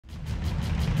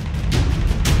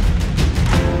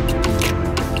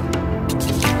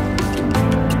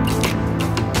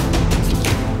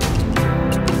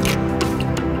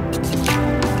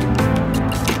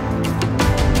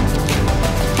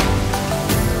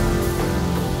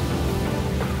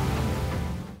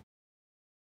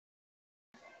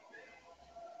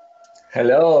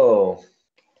Hello.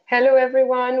 Hello,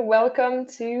 everyone. Welcome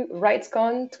to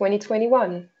RightsCon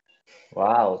 2021.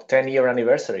 Wow, 10-year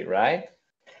anniversary, right?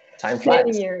 Time flies.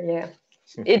 10-year, yeah.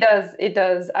 It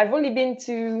does. I've only been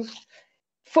to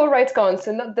 4 RightsCon,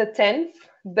 so not the 10th,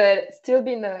 but still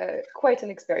been quite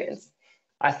an experience.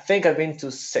 I think I've been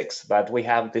to 6, but we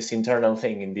have this internal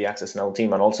thing in the Access Now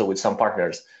team and also with some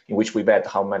partners in which we bet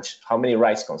how many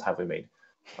RightsCons have we made.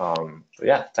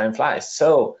 Yeah, time flies.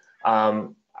 So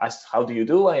how do you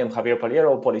do? I am Javier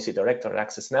Paliero, Policy Director at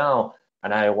Access Now,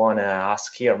 and I want to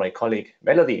ask here my colleague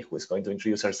Melody, who is going to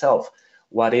introduce herself.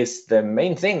 What is the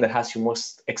main thing that has you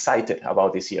most excited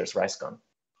about this year's RightsCon?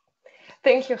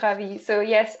 Thank you, Javi. So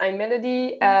yes, I'm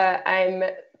Melody. I'm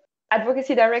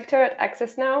Advocacy Director at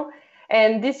Access Now.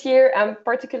 And this year, I'm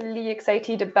particularly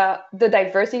excited about the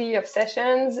diversity of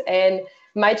sessions. And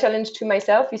my challenge to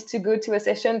myself is to go to a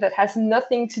session that has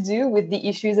nothing to do with the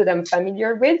issues that I'm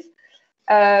familiar with.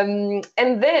 And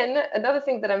then another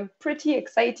thing that I'm pretty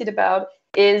excited about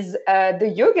is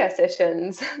the yoga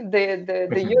sessions,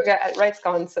 the yoga at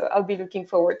RightsCon. So I'll be looking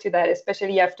forward to that,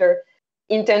 especially after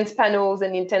intense panels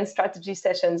and intense strategy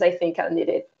sessions. I think I'll need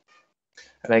it.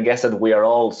 And I guess that we are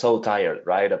all so tired,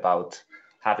 right, about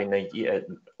having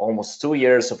almost 2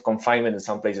 years of confinement in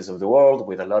some places of the world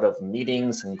with a lot of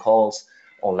meetings and calls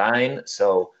online.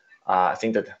 So I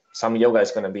think that some yoga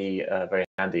is going to be very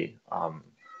handy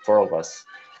for all of us.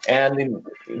 And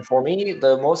for me,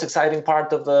 the most exciting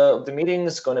part of the meeting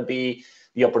is going to be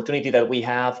the opportunity that we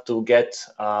have to get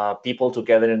people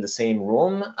together in the same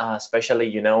room,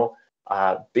 especially,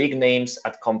 big names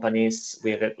at companies.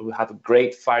 We have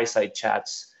great fireside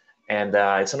chats, and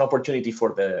it's an opportunity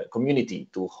for the community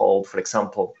to hold, for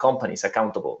example, companies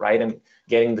accountable, right? And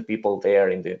getting the people there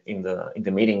in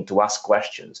the meeting to ask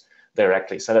questions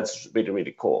directly. So that's really,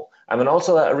 really cool. I'm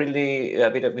also a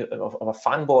bit of a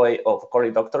fanboy of Cory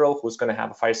Doctorow, who's going to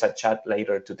have a fireside chat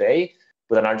later today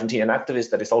with an Argentinian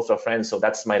activist that is also a friend. So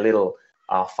that's my little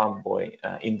fanboy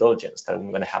indulgence that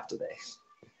I'm going to have today.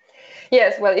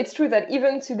 Yes, well, it's true that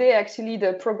even today, actually,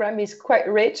 the program is quite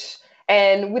rich.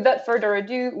 And without further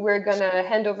ado, we're going to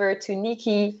hand over to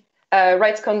Nikki,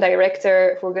 RightsCon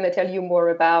Director, who are going to tell you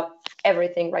more about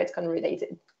everything RightsCon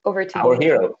related. Over to you. Our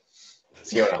hero.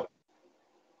 It's your own.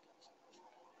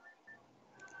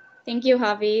 Thank you,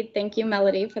 Javi. Thank you,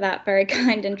 Melody, for that very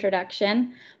kind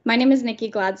introduction. My name is Nikki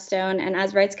Gladstone, and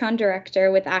as RightsCon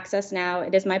Director with Access Now,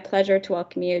 it is my pleasure to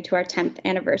welcome you to our 10th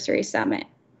anniversary summit.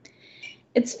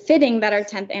 It's fitting that our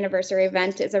 10th anniversary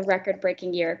event is a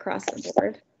record-breaking year across the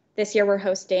board. This year, we're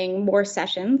hosting more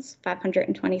sessions,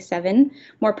 527,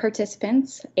 more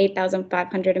participants,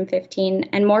 8,515,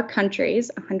 and more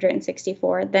countries,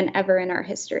 164, than ever in our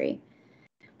history.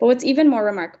 But what's even more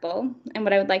remarkable, and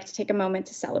what I would like to take a moment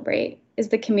to celebrate, is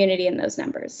the community in those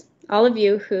numbers. All of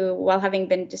you who, while having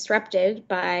been disrupted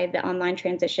by the online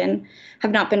transition, have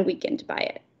not been weakened by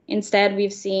it. Instead,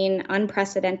 we've seen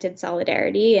unprecedented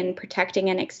solidarity in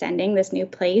protecting and extending this new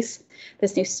place,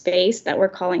 this new space that we're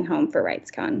calling home for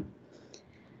RightsCon.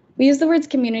 We use the words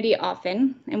community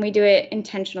often, and we do it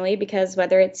intentionally because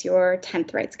whether it's your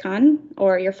 10th RightsCon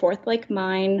or your 4th like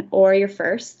mine or your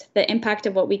 1st, the impact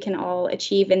of what we can all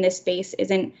achieve in this space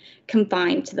isn't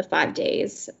confined to the 5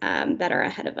 days that are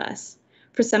ahead of us.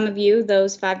 For some of you,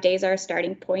 those 5 days are a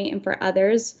starting point, and for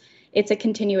others, it's a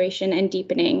continuation and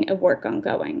deepening of work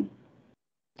ongoing.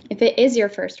 If it is your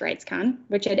first RightsCon,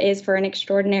 which it is for an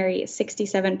extraordinary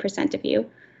 67% of you,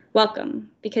 welcome,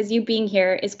 because you being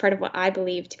here is part of what I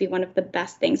believe to be one of the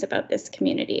best things about this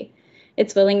community,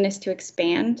 its willingness to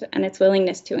expand and its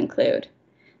willingness to include.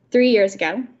 3 years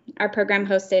ago, our program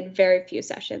hosted very few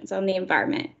sessions on the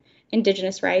environment,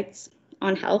 Indigenous rights,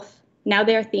 on health. Now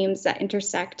they are themes that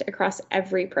intersect across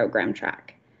every program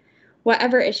track.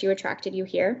 Whatever issue attracted you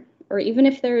here, or even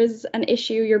if there is an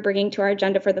issue you're bringing to our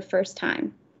agenda for the first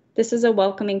time, this is a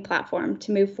welcoming platform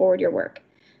to move forward your work,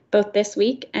 both this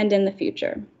week and in the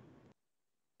future.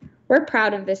 We're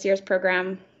proud of this year's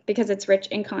program because it's rich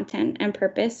in content and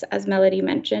purpose, as Melody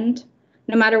mentioned.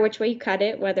 No matter which way you cut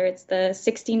it, whether it's the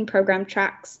 16 program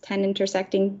tracks, 10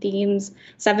 intersecting themes,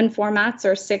 7 formats,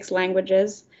 or 6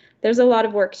 languages, there's a lot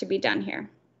of work to be done here.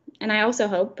 And I also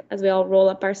hope, as we all roll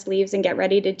up our sleeves and get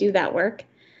ready to do that work,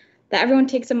 that everyone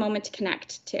takes a moment to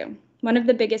connect too. One of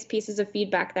the biggest pieces of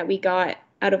feedback that we got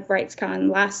out of RightsCon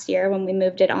last year when we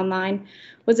moved it online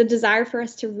was a desire for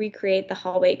us to recreate the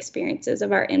hallway experiences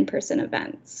of our in-person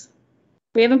events.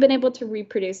 We haven't been able to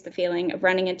reproduce the feeling of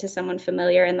running into someone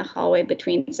familiar in the hallway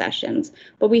between sessions,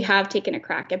 but we have taken a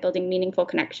crack at building meaningful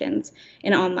connections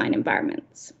in online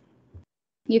environments.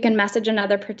 You can message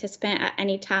another participant at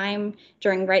any time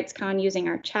during RightsCon using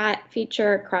our chat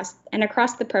feature across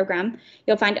the program.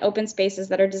 You'll find open spaces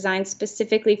that are designed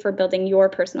specifically for building your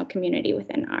personal community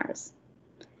within ours.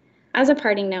 As a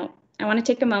parting note, I want to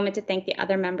take a moment to thank the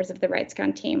other members of the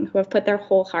RightsCon team who have put their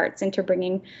whole hearts into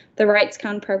bringing the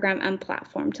RightsCon program and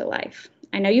platform to life.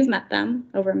 I know you've met them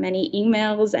over many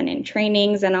emails and in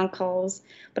trainings and on calls,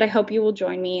 but I hope you will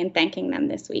join me in thanking them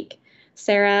this week.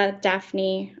 Sarah,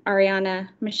 Daphne, Ariana,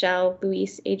 Michelle,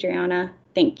 Luis, Adriana,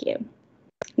 thank you.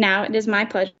 Now it is my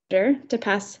pleasure to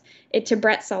pass it to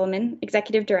Brett Solomon,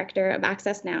 Executive Director of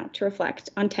Access Now, to reflect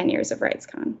on 10 years of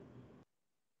RightsCon.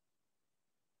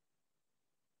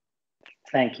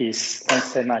 Thank you.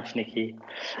 Thanks so much, Nikki.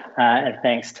 And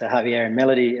thanks to Javier and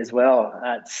Melody as well.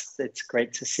 It's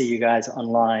great to see you guys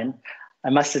online. I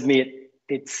must admit,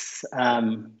 it's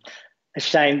a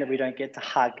shame that we don't get to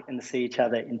hug and see each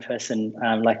other in person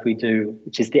like we do,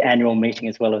 which is the annual meeting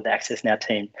as well of the Access Now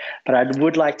team. But I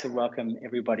would like to welcome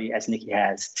everybody, as Nikki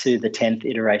has, to the 10th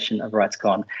iteration of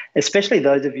RightsCon, especially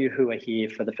those of you who are here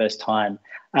for the first time.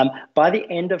 By the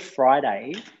end of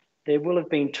Friday, there will have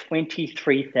been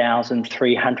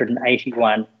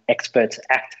 23,381 experts,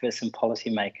 activists and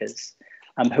policymakers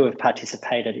who have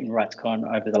participated in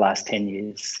RightsCon over the last 10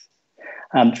 years.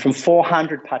 From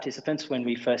 400 participants when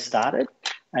we first started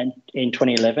and in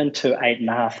 2011 to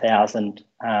 8,500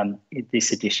 in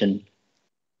this edition.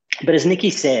 But as Nikki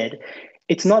said,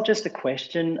 it's not just a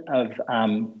question of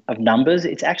numbers,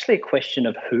 it's actually a question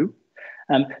of who.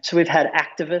 So we've had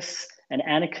activists and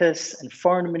anarchists and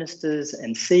foreign ministers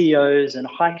and CEOs and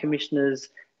high commissioners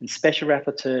and special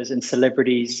rapporteurs and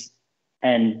celebrities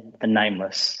and the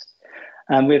nameless.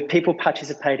 We have people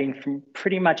participating from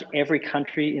pretty much every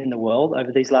country in the world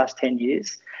over these last 10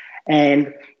 years.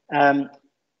 And I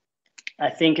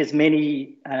think as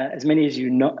many of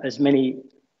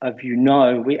you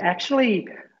know, we actually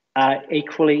are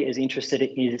equally as interested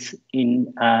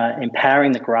in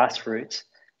empowering the grassroots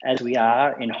as we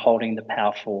are in holding the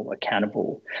powerful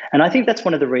accountable. And I think that's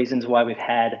one of the reasons why we've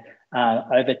had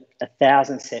over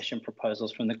 1,000 session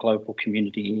proposals from the global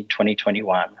community in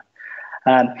 2021.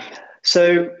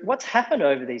 So what's happened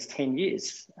over these 10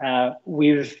 years?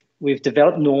 We've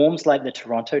developed norms like the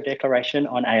Toronto Declaration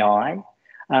on AI.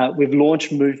 We've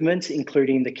launched movements,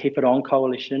 including the Keep It On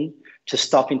Coalition, to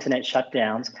stop internet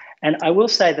shutdowns. And I will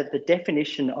say that the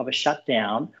definition of a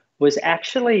shutdown was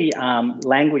actually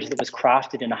language that was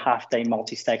crafted in a half-day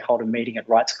multi-stakeholder meeting at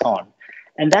RightsCon.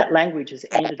 And that language has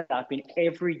ended up in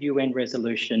every UN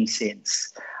resolution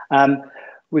since.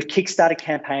 We've kickstarted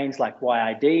campaigns like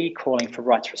YID, calling for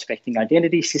rights-respecting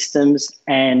identity systems,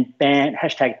 and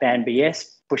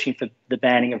 #BanBS, pushing for the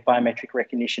banning of biometric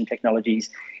recognition technologies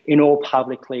in all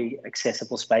publicly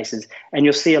accessible spaces. And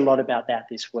you'll see a lot about that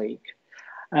this week.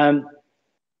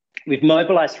 We've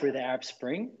mobilised through the Arab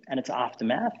Spring and its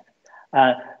aftermath,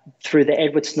 through the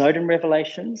Edward Snowden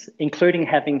revelations, including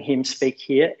having him speak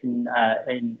here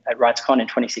at RightsCon in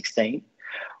 2016.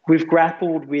 We've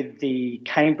grappled with the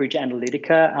Cambridge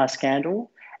Analytica scandal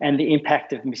and the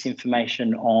impact of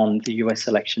misinformation on the US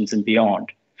elections and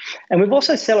beyond. And we've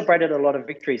also celebrated a lot of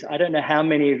victories. I don't know how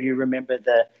many of you remember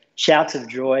the shouts of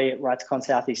joy at RightsCon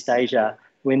Southeast Asia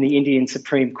when the Indian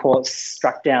Supreme Court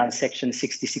struck down Section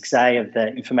 66A of the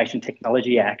Information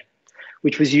Technology Act,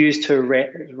 which was used to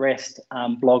arrest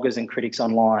bloggers and critics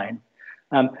online.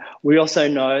 We also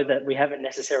know that we haven't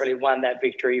necessarily won that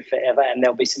victory forever, and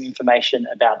there'll be some information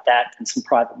about that and some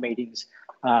private meetings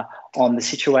on the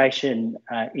situation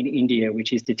in India,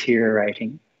 which is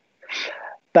deteriorating.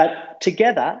 But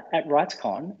together at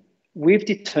RightsCon, we've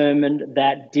determined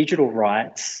that digital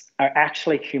rights are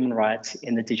actually human rights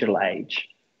in the digital age,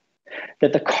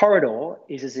 that the corridor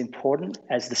is as important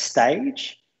as the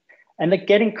stage, and that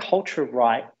getting culture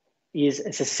right is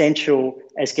as essential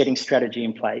as getting strategy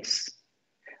in place.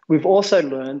 We've also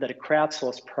learned that a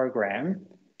crowdsourced program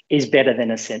is better than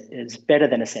a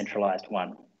centralised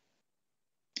one.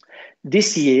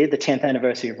 This year, the 10th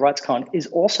anniversary of RightsCon is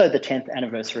also the 10th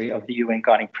anniversary of the UN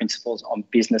Guiding Principles on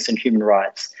Business and Human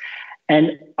Rights.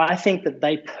 And I think that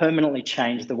they permanently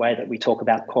changed the way that we talk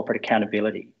about corporate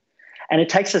accountability. And it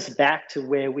takes us back to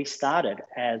where we started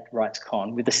at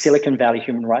RightsCon with the Silicon Valley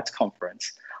Human Rights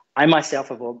Conference. I myself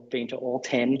have been to all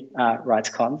 10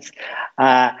 RightsCons,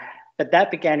 but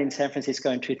that began in San Francisco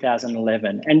in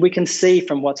 2011. And we can see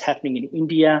from what's happening in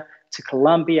India to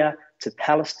Colombia to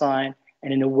Palestine,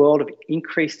 and in a world of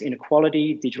increased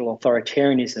inequality, digital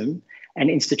authoritarianism, and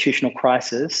institutional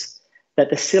crisis, that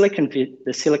the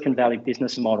Silicon Valley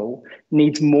business model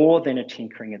needs more than a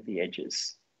tinkering at the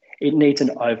edges. It needs an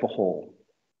overhaul.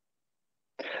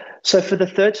 So for the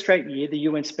third straight year, the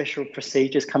UN Special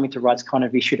Procedures coming to RightsCon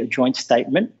have issued a joint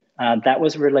statement that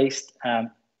was released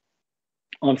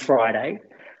on Friday,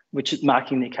 which is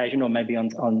marking the occasion, or maybe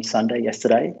on Sunday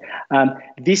yesterday.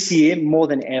 This year, more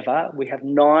than ever, we have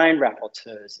 9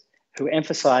 rapporteurs who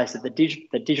emphasise that the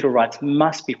digital rights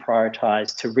must be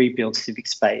prioritised to rebuild civic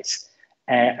space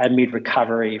amid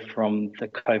recovery from the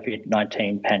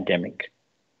COVID-19 pandemic.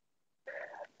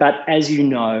 But as you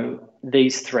know,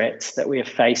 these threats that we are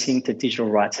facing to digital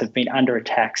rights have been under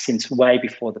attack since way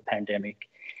before the pandemic.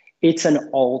 It's an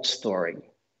old story,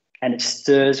 and it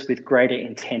stirs with greater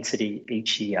intensity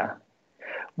each year.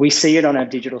 We see it on our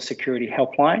digital security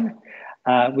helpline,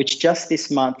 which just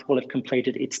this month will have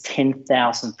completed its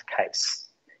 10,000th case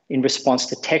in response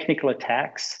to technical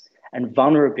attacks and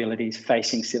vulnerabilities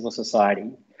facing civil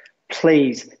society.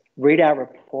 Please read our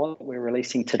report that we're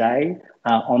releasing today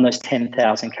on those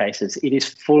 10,000 cases. It is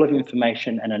full of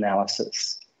information and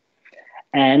analysis.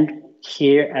 And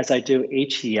here, as I do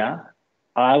each year,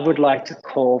 I would like to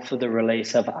call for the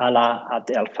release of Alaa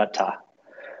Abdel Fattah,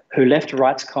 who left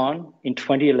RightsCon in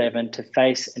 2011 to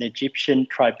face an Egyptian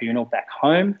tribunal back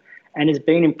home and has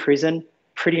been in prison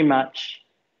pretty much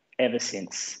ever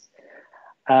since.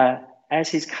 As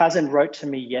his cousin wrote to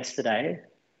me yesterday,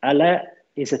 Alaa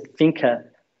is a thinker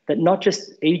that not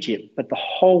just Egypt, but the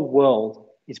whole world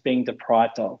is being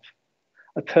deprived of.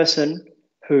 A person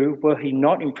who, were he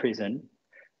not in prison,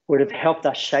 would have helped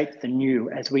us shape the new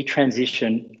as we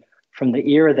transition from the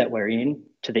era that we're in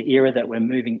to the era that we're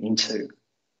moving into.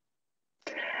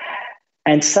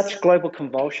 And such global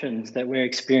convulsions that we're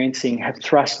experiencing have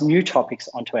thrust new topics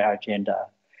onto our agenda.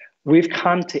 We've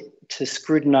come to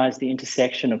scrutinise the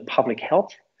intersection of public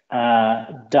health,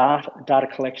 data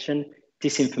collection,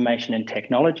 disinformation and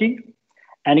technology,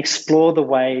 and explore the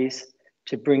ways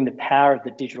to bring the power of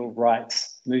the digital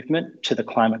rights movement to the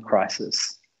climate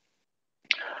crisis.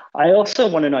 I also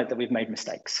want to note that we've made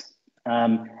mistakes,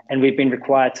 and we've been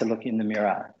required to look in the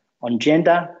mirror on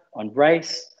gender, on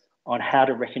race, on how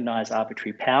to recognise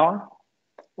arbitrary power.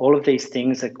 All of these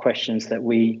things are questions that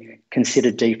we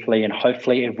consider deeply and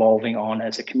hopefully evolving on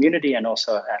as a community and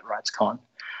also at RightsCon.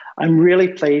 I'm really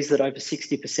pleased that over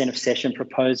 60% of session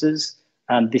proposers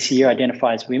this year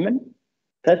identify as women.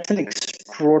 That's an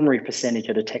extraordinary percentage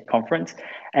at a tech conference,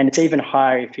 and it's even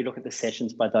higher if you look at the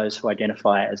sessions by those who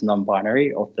identify as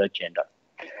non-binary or third gender.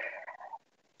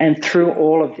 And through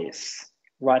all of this,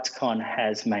 RightsCon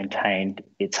has maintained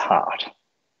its heart.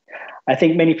 I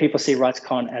think many people see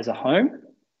RightsCon as a home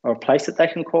or a place that they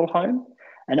can call home,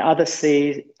 and others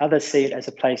see it as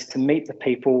a place to meet the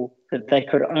people that they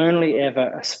could only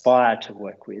ever aspire to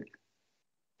work with.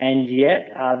 And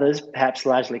yet others, perhaps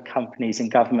largely companies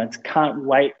and governments, can't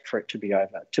wait for it to be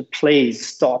over, to please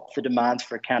stop the demands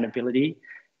for accountability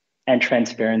and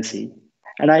transparency.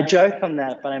 And I joke on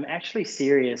that, but I'm actually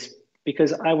serious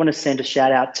because I want to send a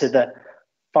shout out to the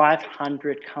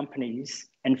 500 companies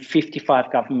and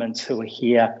 55 governments who are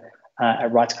here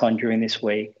at RightsCon during this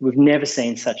week. We've never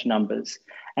seen such numbers.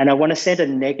 And I want to send a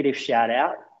negative shout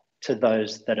out to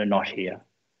those that are not here.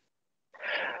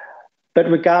 But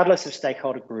regardless of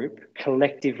stakeholder group,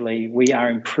 collectively, we are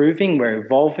improving, we're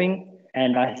evolving,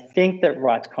 and I think that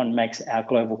RightsCon makes our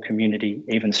global community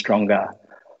even stronger.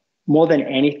 More than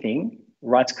anything,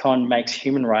 RightsCon makes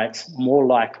human rights more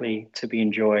likely to be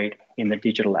enjoyed in the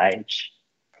digital age.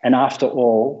 And after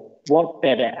all, what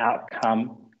better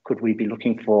outcome could we be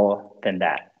looking for than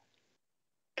that?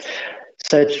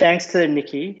 So thanks to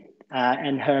Nikki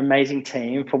and her amazing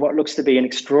team for what looks to be an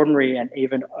extraordinary and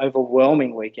even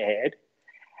overwhelming week ahead.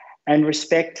 And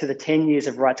respect to the 10 years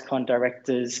of RightsCon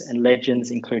directors and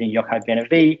legends, including Yochai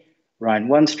Benavi, Ryan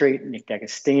Onestreet, Nick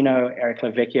D'Agostino, Eric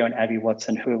Lavecchio, and Abby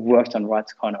Watson, who have worked on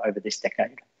RightsCon over this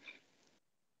decade.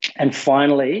 And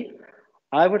finally,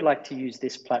 I would like to use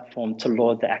this platform to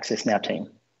laud the Access Now team,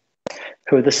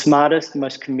 who are the smartest,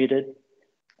 most committed,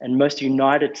 and most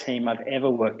united team I've ever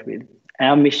worked with.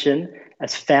 Our mission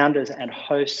as founders and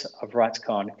hosts of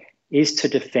RightsCon is to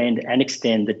defend and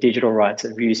extend the digital rights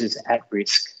of users at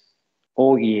risk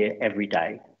all year, every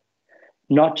day,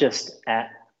 not just at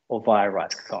or via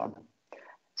RightsCon.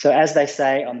 So as they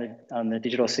say on the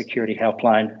digital security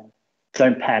helpline,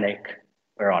 don't panic,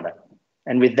 we're on it.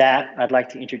 And with that, I'd like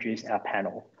to introduce our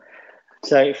panel.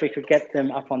 So if we could get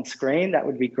them up on screen, that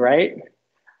would be great.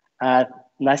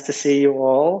 Nice to see you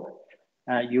all.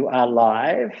 You are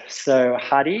live. So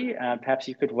Hadi, perhaps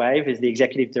you could wave, is the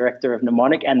Executive Director of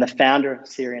Mnemonic and the founder of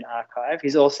Syrian Archive.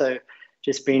 He's also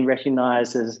just been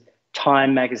recognized as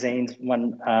Time Magazine's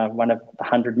one of the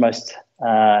 100 most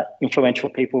influential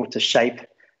people to shape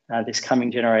this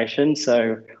coming generation.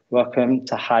 So welcome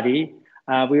to Hadi.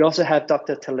 We also have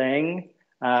Dr. Tlaleng,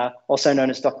 also known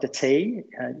as Dr. T,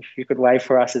 if you could wave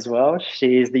for us as well.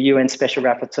 She is the UN Special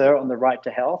Rapporteur on the right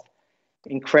to health.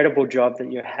 Incredible job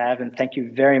that you have, and thank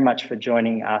you very much for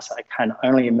joining us. I can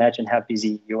only imagine how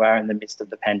busy you are in the midst of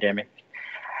the pandemic.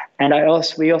 And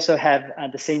we also have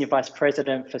the Senior Vice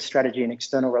President for Strategy and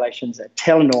External Relations at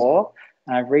Telenor,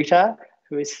 Rita,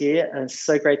 who is here. And it's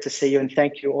so great to see you, and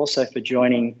thank you also for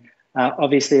joining.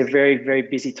 Obviously a very, very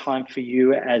busy time for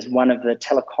you as one of the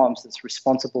telecoms that's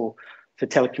responsible for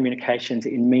telecommunications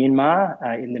in Myanmar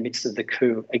in the midst of the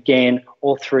coup. Again,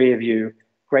 all three of you,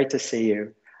 great to see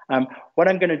you. What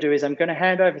I'm going to do is I'm going to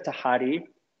hand over to Hadi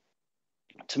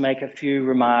to make a few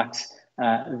remarks,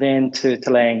 then to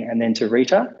Tlaleng, and then to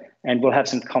Rita, and we'll have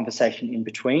some conversation in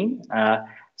between.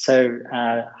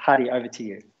 Hadi, over to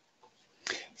you.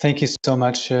 Thank you so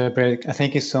much, Brett.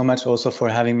 Thank you so much also for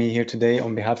having me here today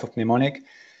on behalf of Mnemonic.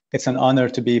 It's an honor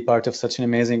to be part of such an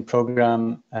amazing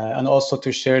program and also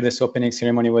to share this opening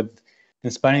ceremony with an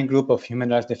inspiring group of human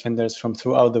rights defenders from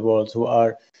throughout the world who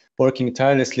are working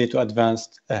tirelessly to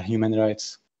advance human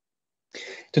rights.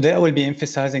 Today, I will be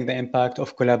emphasizing the impact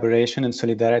of collaboration and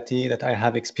solidarity that I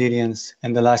have experienced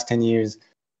in the last 10 years,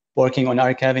 working on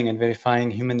archiving and verifying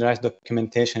human rights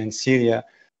documentation in Syria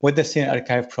with the Syrian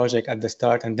Archive project at the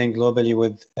start, and then globally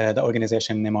with the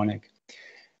organization Mnemonic.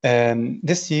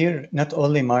 This year not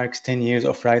only marks 10 years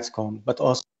of RightsCon, but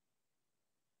also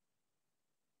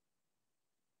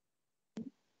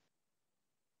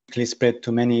spread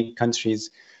to many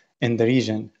countries in the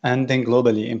region, and then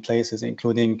globally in places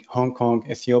including Hong Kong,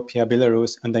 Ethiopia,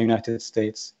 Belarus, and the United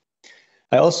States.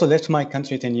 I also left my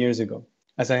country 10 years ago,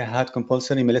 as I had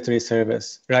compulsory military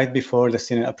service right before the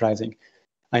Syrian uprising.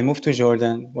 I moved to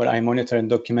Jordan, where I monitored and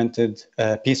documented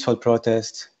peaceful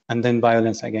protests and then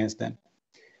violence against them.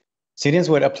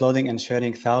 Syrians were uploading and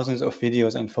sharing thousands of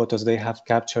videos and photos they have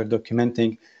captured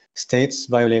documenting states'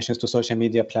 violations to social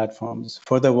media platforms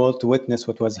for the world to witness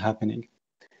what was happening.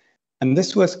 And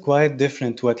this was quite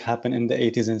different to what happened in the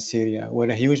 80s in Syria, where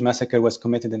a huge massacre was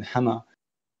committed in Hama,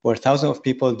 where thousands of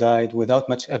people died without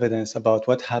much evidence about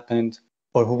what happened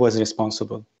or who was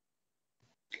responsible.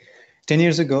 10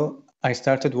 years ago, I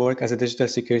started work as a digital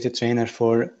security trainer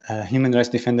for human rights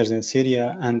defenders in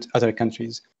Syria and other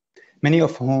countries, many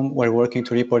of whom were working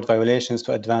to report violations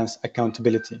to advance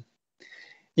accountability.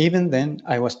 Even then,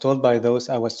 I was told by those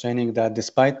I was training that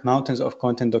despite mountains of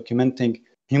content documenting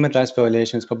human rights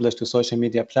violations published to social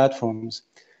media platforms,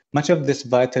 much of this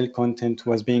vital content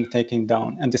was being taken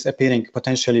down and disappearing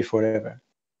potentially forever.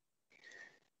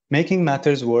 Making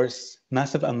matters worse,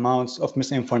 massive amounts of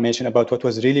misinformation about what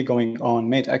was really going on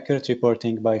made accurate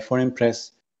reporting by foreign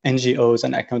press, NGOs,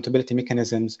 and accountability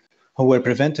mechanisms who were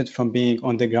prevented from being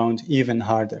on the ground even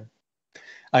harder.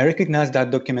 I recognize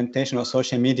that documentation of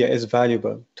social media is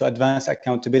valuable to advance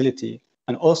accountability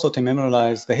and also to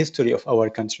memorialize the history of our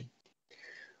country.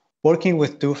 Working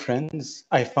with two friends,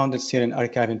 I founded Syrian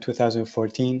Archive in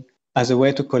 2014 as a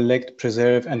way to collect,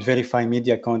 preserve, and verify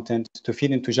media content to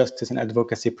feed into justice and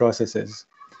advocacy processes.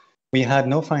 We had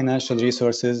no financial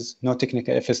resources, no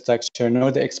technical infrastructure,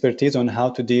 nor the expertise on how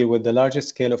to deal with the largest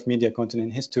scale of media content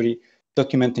in history,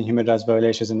 documenting human rights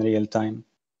violations in real time.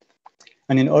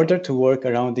 And in order to work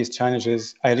around these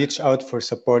challenges, I reached out for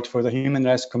support for the human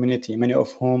rights community, many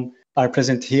of whom are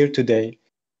present here today.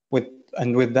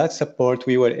 And with that support,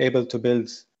 we were able to build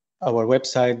our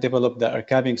website, develop the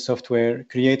archiving software,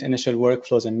 create initial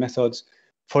workflows and methods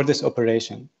for this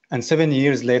operation. And 7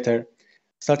 years later,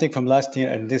 starting from last year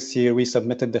and this year, we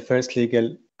submitted the first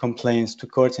legal complaints to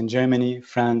courts in Germany,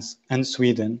 France, and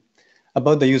Sweden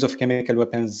about the use of chemical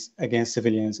weapons against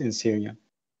civilians in Syria.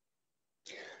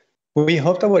 We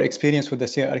hoped our experience with the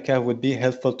Syria Archive would be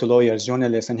helpful to lawyers,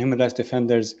 journalists, and human rights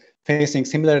defenders facing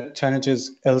similar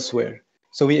challenges elsewhere.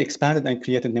 So we expanded and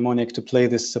created Mnemonic to play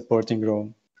this supporting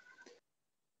role.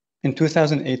 In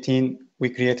 2018, we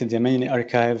created the Yemeni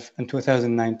Archive, and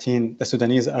 2019, the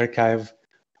Sudanese Archive,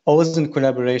 always in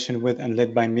collaboration with and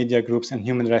led by media groups and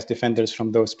human rights defenders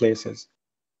from those places.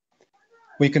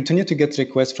 We continue to get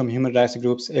requests from human rights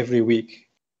groups every week.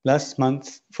 Last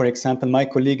month, for example, my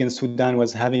colleague in Sudan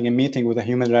was having a meeting with a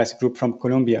human rights group from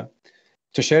Colombia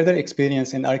to share their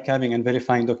experience in archiving and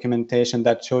verifying documentation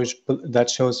that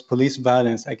shows police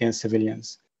violence against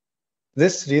civilians.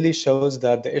 This really shows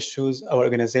that the issues our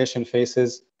organization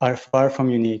faces are far from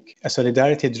unique. A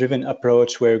solidarity-driven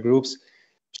approach where groups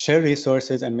share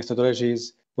resources and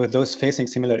methodologies with those facing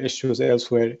similar issues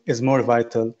elsewhere is more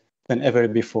vital than ever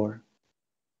before.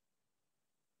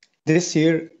 This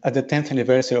year, at the 10th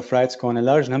anniversary of RightsCon, a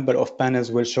large number of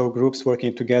panels will show groups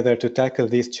working together to tackle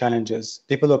these challenges,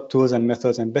 develop tools and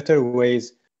methods and better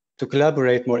ways to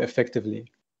collaborate more effectively.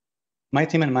 My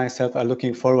team and myself are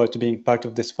looking forward to being part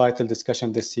of this vital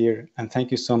discussion this year, and thank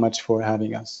you so much for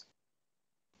having us.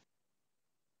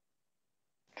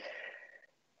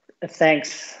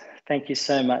 Thanks. Thank you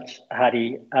so much,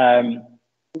 Hadi.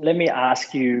 Let me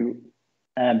ask you,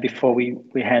 before we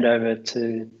hand over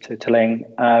to Tlaleng,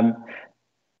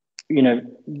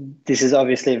 this is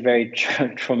obviously a very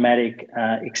traumatic,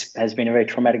 has been a very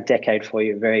traumatic decade for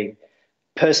you, very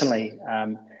personally,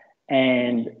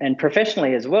 and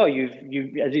professionally as well. You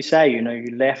as you say, you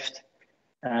left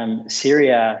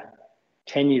Syria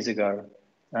 10 years ago,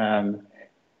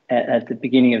 at the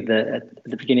beginning of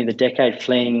the decade,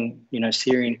 fleeing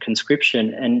Syrian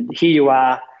conscription, and here you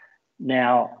are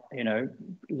now,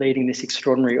 leading this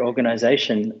extraordinary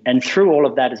organization, and through all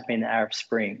of that has been the Arab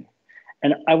Spring.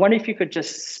 And I wonder if you could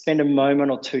just spend a moment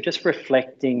or two just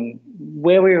reflecting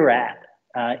where we were at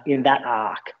in that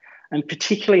arc, and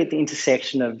particularly at the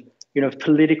intersection of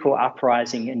political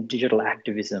uprising and digital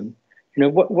activism.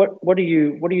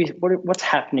 What's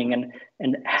happening,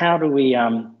 and how do we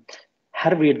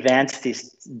advance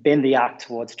this, bend the arc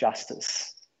towards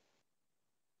justice?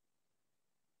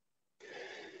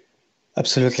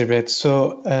 Absolutely, Brett.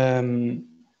 So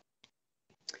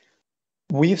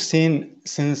we've seen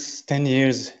since 10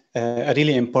 years a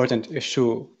really important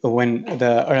issue when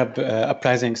the Arab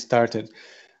uprising started,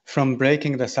 from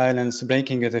breaking the silence,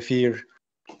 breaking the fear,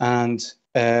 and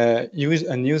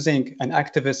using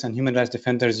activists and human rights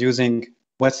defenders using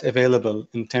what's available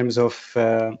in terms of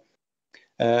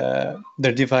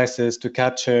their devices to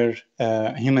capture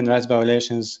human rights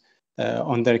violations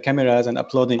on their cameras and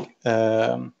uploading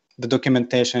the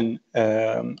documentation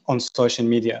on social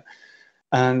media.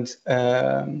 And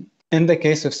in the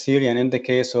case of Syria and in the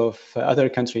case of other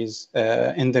countries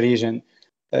in the region,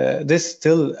 this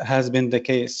still has been the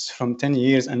case from 10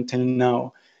 years until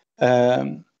now.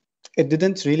 It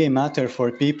didn't really matter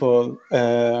for people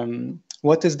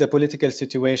what is the political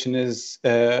situation is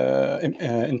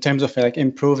in terms of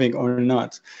improving or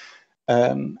not.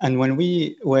 And when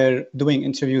we were doing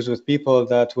interviews with people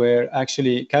that were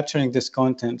actually capturing this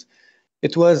content,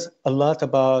 it was a lot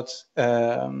about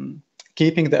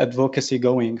keeping the advocacy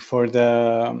going for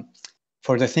the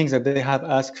things that they have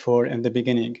asked for in the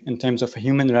beginning in terms of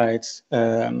human rights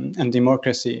and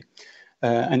democracy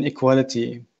and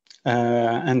equality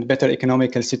and better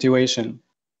economical situation.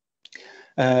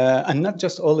 And not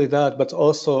just only that, but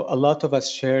also a lot of us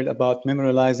shared about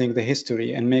memorializing the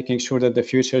history and making sure that the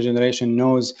future generation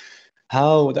knows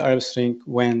how the Arab Spring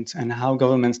went and how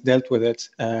governments dealt with it.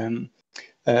 And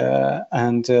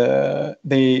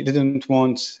they didn't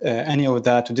want any of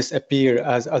that to disappear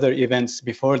as other events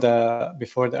before the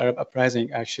Arab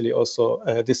uprising actually also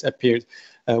disappeared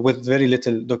with very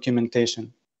little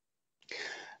documentation.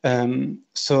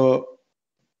 So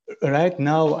right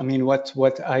now, I mean,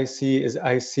 what I see is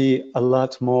I see a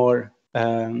lot more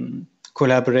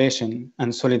collaboration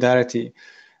and solidarity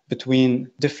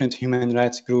between different human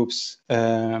rights groups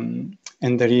in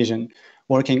the region,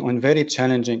 working on very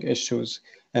challenging issues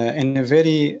in a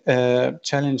very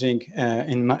challenging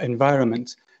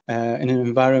environment, in an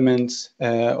environment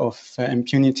of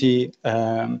impunity,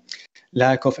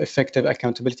 lack of effective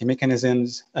accountability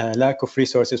mechanisms, lack of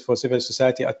resources for civil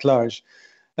society at large.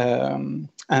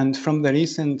 And from the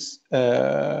recent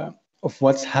of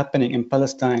what's happening in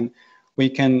Palestine, we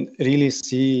can really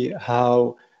see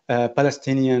how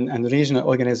Palestinian and regional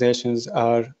organizations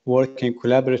are working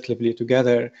collaboratively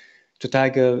together to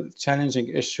tackle challenging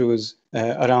issues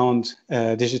around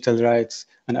digital rights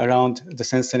and around the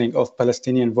censoring of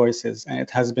Palestinian voices. And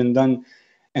it has been done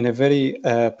in a very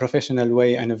professional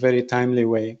way and a very timely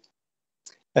way.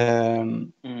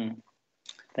 Thank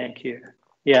you.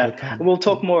 Yeah, we'll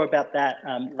talk more about that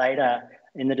later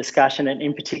in the discussion. And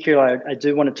in particular, I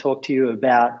do want to talk to you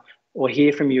about, or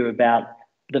hear from you about,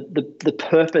 the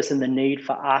purpose and the need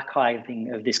for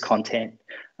archiving of this content.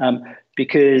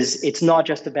 Because it's not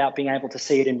just about being able to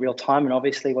see it in real time. And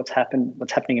obviously what's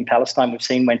happening in Palestine, we've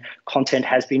seen when content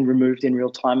has been removed in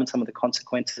real time and some of the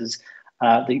consequences,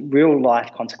 the real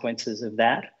life consequences of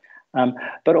that.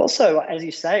 But also, as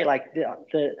you say, like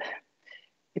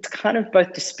it's kind of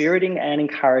both dispiriting and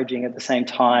encouraging at the same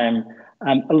time.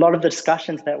 A lot of the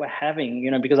discussions that we're having,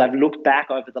 because I've looked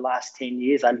back over the last 10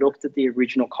 years, I looked at the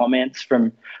original comments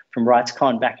from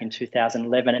RightsCon back in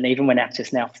 2011, and even when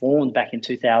Access Now formed back in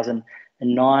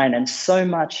 2009, and so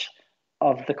much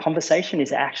of the conversation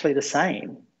is actually the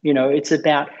same. It's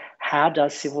about how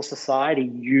does civil society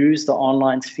use the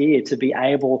online sphere to be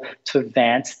able to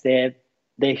advance their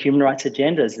human rights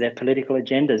agendas, their political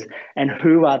agendas, and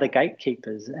who are the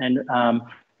gatekeepers, and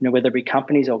whether it be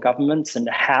companies or governments, and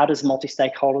how does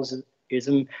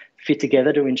multi-stakeholderism fit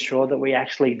together to ensure that we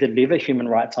actually deliver human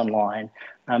rights online,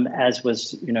 as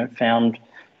was found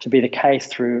to be the case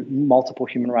through multiple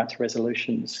human rights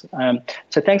resolutions.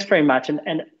 So thanks very much.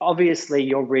 And obviously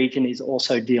your region is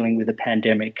also dealing with a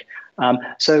pandemic.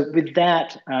 So with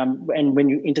that, and when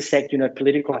you intersect,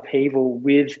 political upheaval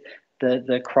with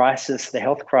the crisis, the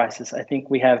health crisis, I think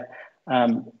we have,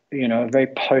 a very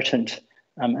potent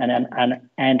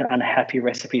and unhappy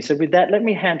recipe. So with that, let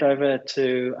me hand over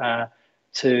to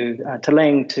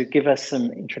Tlaleng to give us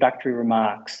some introductory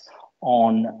remarks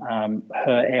on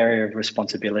her area of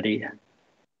responsibility.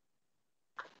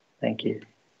 Thank you.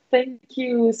 Thank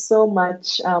you so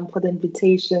much for the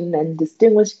invitation, and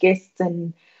distinguished guests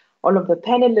and all of the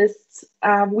panelists.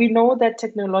 We know that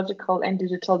technological and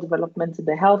digital developments in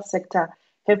the health sector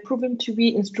have proven to be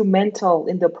instrumental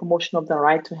in the promotion of the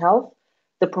right to health,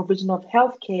 the provision of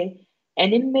healthcare,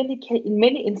 and in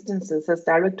many instances has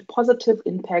direct positive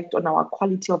impact on our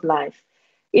quality of life.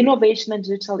 Innovation and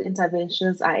digital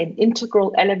interventions are an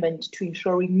integral element to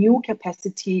ensuring new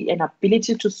capacity and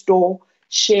ability to store,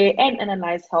 share, and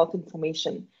analyze health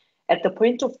information. At the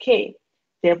point of care,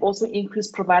 they have also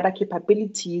increased provider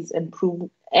capabilities and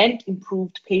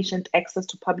improved patient access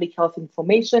to public health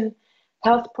information,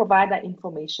 health provider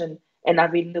information, and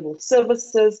available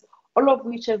services, all of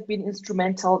which have been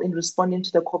instrumental in responding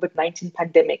to the COVID-19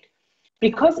 pandemic.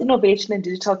 Because innovation and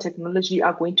digital technology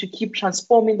are going to keep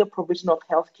transforming the provision of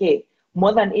healthcare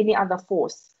more than any other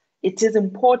force, it is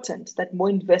important that more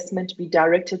investment be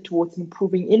directed towards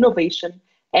improving innovation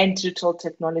and digital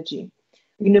technology.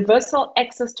 Universal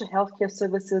access to healthcare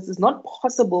services is not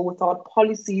possible without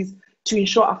policies to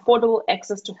ensure affordable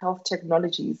access to health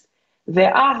technologies.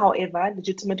 There are, however,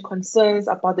 legitimate concerns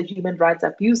about the human rights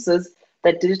abuses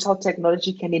that digital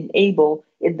technology can enable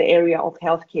in the area of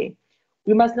healthcare.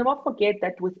 We must never forget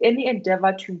that with any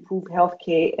endeavor to improve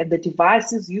healthcare and the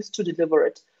devices used to deliver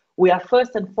it, we are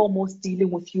first and foremost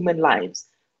dealing with human lives.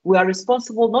 We are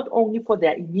responsible not only for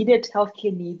their immediate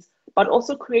healthcare needs, but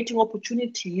also creating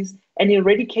opportunities and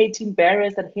eradicating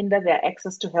barriers that hinder their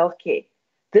access to healthcare.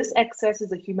 This access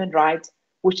is a human right,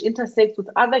 which intersects with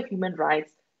other human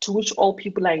rights to which all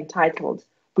people are entitled.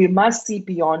 We must see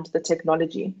beyond the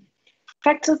technology.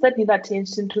 Factors that need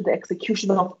attention to the execution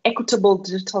of equitable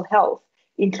digital health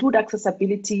include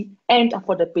accessibility and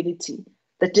affordability.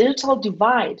 The digital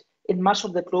divide in much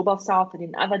of the global south and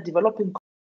in other developing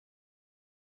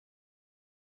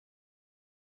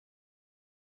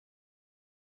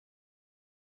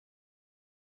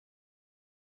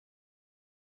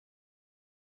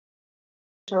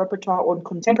Rapporteur on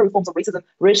contemporary forms of racism,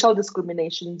 racial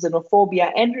discrimination,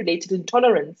 xenophobia, and related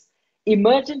intolerance.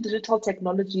 Emerging digital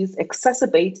technologies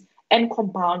exacerbate and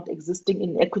compound existing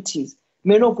inequities,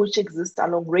 many of which exist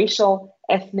along racial,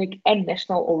 ethnic, and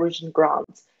national origin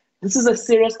grounds. This is a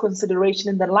serious consideration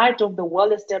in the light of the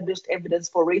well-established evidence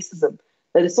for racism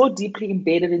that is so deeply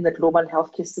embedded in the global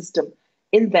healthcare system,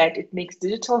 in that it makes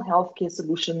digital healthcare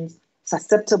solutions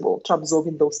susceptible to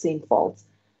absorbing those same faults.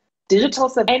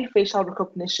 Digital and facial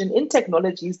recognition in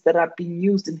technologies that are being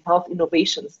used in health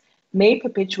innovations may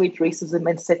perpetuate racism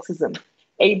and sexism,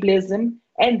 ableism,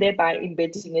 and thereby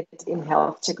embedding it in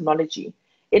health technology.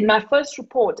 In my first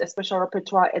report as Special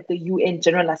Rapporteur at the UN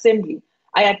General Assembly,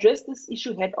 I addressed this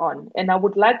issue head on, and I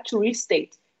would like to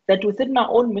restate that within my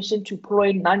own mission to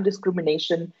employ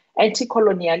non-discrimination,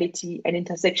 anti-coloniality, and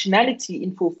intersectionality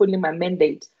in fulfilling my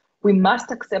mandate, we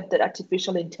must accept that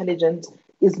artificial intelligence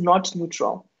is not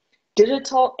neutral.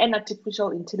 Digital and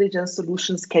artificial intelligence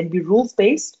solutions can be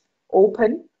rules-based,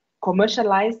 open,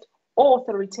 commercialized, or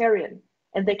authoritarian,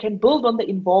 and they can build on the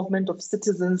involvement of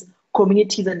citizens,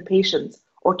 communities, and patients,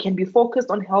 or can be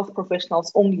focused on health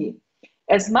professionals only.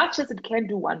 As much as it can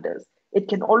do wonders, it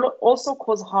can also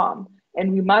cause harm,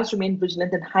 and we must remain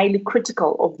vigilant and highly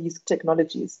critical of these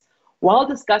technologies. While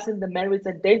discussing the merits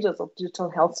and dangers of digital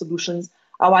health solutions,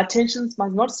 our attentions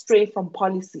must not stray from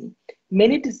policy.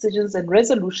 Many decisions and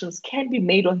resolutions can be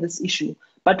made on this issue,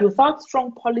 but without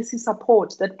strong policy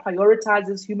support that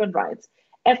prioritizes human rights,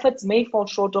 efforts may fall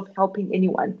short of helping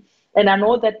anyone. And I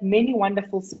know that many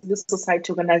wonderful civil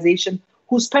society organizations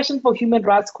whose passion for human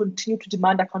rights continue to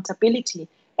demand accountability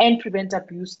and prevent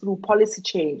abuse through policy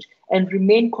change and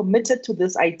remain committed to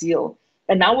this ideal.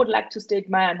 And I would like to state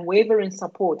my unwavering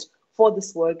support for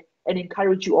this work and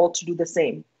encourage you all to do the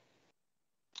same.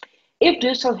 If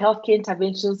digital healthcare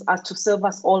interventions are to serve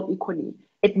us all equally,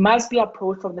 it must be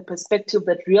approached from the perspective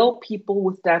that real people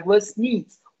with diverse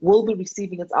needs will be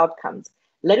receiving its outcomes.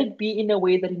 Let it be in a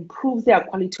way that improves their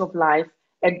quality of life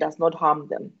and does not harm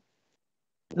them.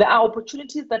 There are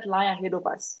opportunities that lie ahead of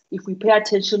us if we pay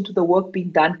attention to the work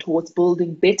being done towards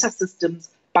building better systems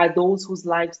by those whose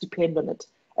lives depend on it.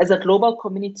 As a global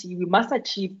community, we must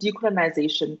achieve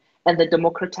decolonization and the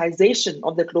democratization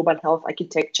of the global health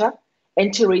architecture.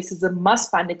 Anti-racism must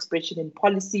find expression in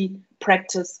policy,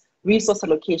 practice, resource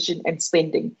allocation, and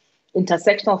spending.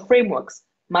 Intersectional frameworks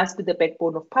must be the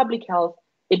backbone of public health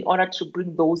in order to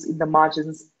bring those in the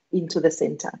margins into the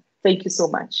center. Thank you so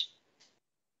much.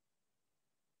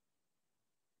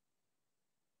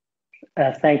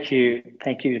 Thank you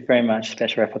very much,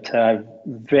 Special Rapporteur. I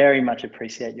very much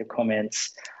appreciate your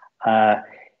comments.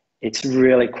 It's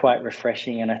really quite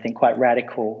refreshing and I think quite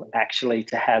radical actually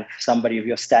to have somebody of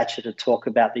your stature to talk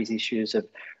about these issues of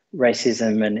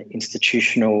racism and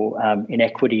institutional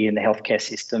inequity in the healthcare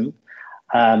system.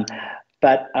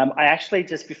 But I actually,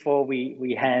 just before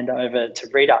we hand over to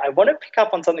Rita, I want to pick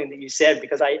up on something that you said,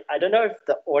 because I don't know if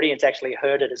the audience actually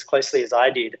heard it as closely as I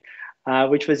did,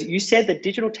 which was you said that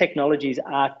digital technologies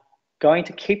are going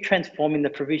to keep transforming the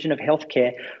provision of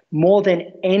healthcare more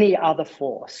than any other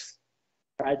force.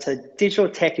 Right, so digital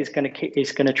tech is going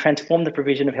to transform the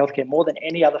provision of healthcare more than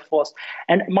any other force.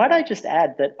 And might I just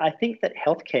add that I think that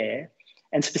healthcare,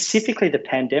 and specifically the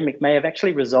pandemic, may have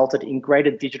actually resulted in greater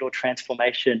digital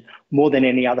transformation more than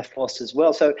any other force as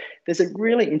well. So there's a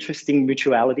really interesting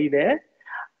mutuality there,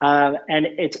 and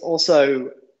it's also,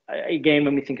 again,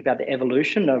 when we think about the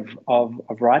evolution of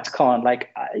RightsCon, like,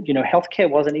 you know, healthcare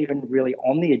wasn't even really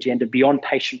on the agenda beyond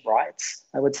patient rights,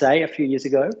 I would say, a few years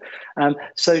ago.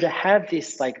 So to have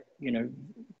this, like, you know,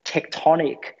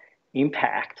 tectonic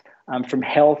impact from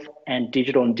health and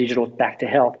digital back to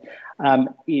health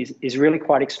is really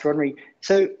quite extraordinary.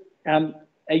 So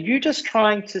are you just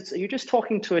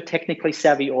talking to a technically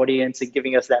savvy audience and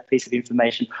giving us that piece of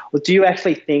information, or do you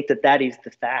actually think that that is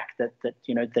the fact that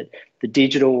you know that the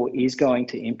digital is going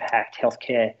to impact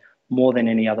healthcare more than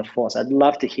any other force? I'd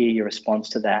love to hear your response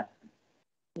to that.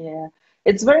 Yeah,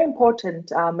 it's very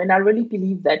important, and I really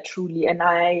believe that truly. And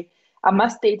I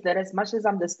must state that as much as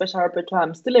I'm the special rapporteur,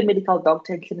 I'm still a medical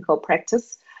doctor in clinical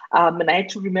practice, and I had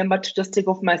to remember to just take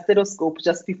off my stethoscope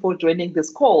just before joining this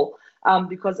call.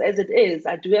 Because as it is,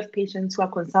 I do have patients who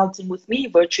are consulting with me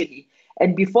virtually.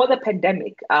 And before the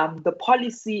pandemic, the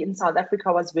policy in South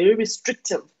Africa was very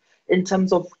restrictive in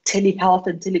terms of telehealth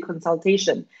and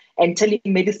teleconsultation and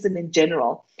telemedicine in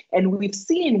general. And we've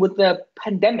seen with the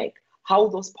pandemic how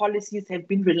those policies have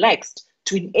been relaxed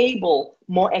to enable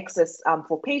more access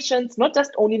for patients, not just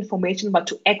only information, but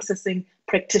to accessing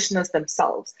practitioners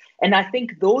themselves. And I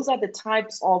think those are the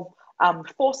types of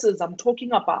forces I'm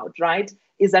talking about, right?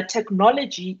 Is that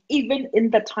technology, even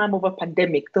in the time of a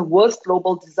pandemic, the worst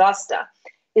global disaster,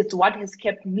 is what has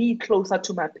kept me closer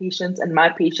to my patients and my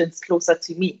patients closer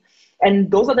to me.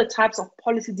 And those are the types of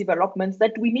policy developments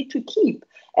that we need to keep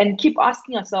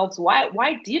asking ourselves,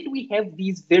 why did we have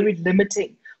these very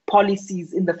limiting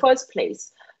policies in the first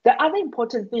place? The other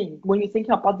important thing when you're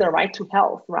thinking about the right to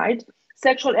health, right?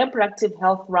 Sexual and reproductive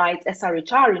health rights,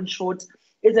 SRHR in short,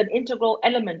 is an integral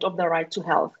element of the right to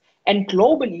health. And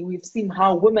globally, we've seen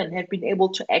how women have been able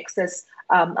to access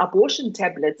abortion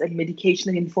tablets and medication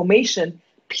and information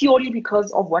purely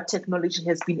because of what technology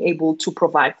has been able to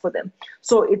provide for them.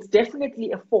 So it's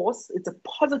definitely a force. It's a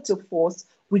positive force.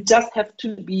 We just have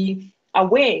to be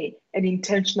aware and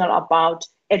intentional about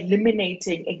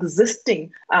eliminating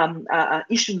existing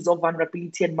issues of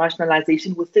vulnerability and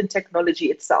marginalization within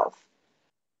technology itself.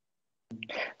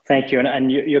 Thank you.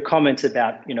 And your comments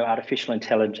about, you know, artificial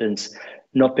intelligence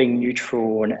not being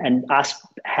neutral and us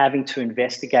having to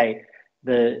investigate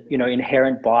the, you know,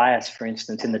 inherent bias, for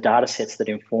instance, in the data sets that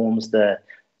informs the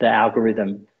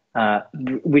algorithm,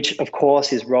 which of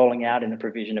course is rolling out in the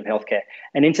provision of healthcare.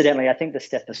 And incidentally, I think the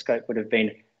stethoscope would have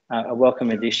been a welcome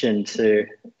addition to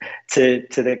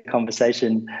the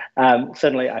conversation.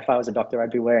 Certainly, if I was a doctor,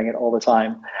 I'd be wearing it all the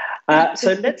time.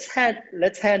 So let's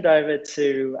hand over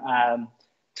to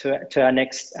our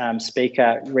next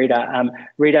speaker, Rita.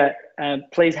 Rita,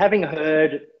 please, having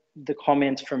heard the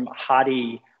comments from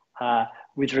Hadi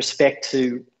with respect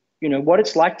to, you know, what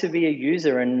it's like to be a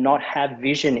user and not have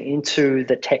vision into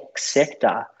the tech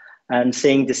sector and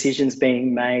seeing decisions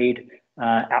being made,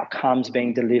 outcomes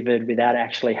being delivered without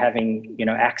actually having, you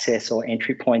know, access or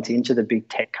entry points into the big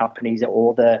tech companies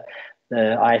or the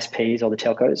ISPs or the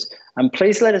telcos.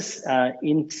 Please let us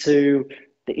into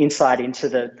the insight into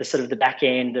the sort of the back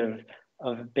end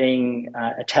of being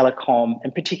a telecom,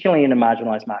 and particularly in a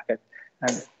marginalized market.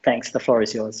 Thanks, the floor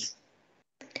is yours.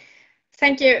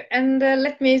 Thank you. And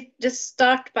let me just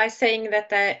start by saying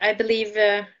that I believe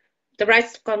the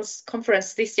RightsCon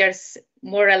conference this year is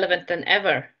more relevant than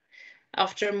ever.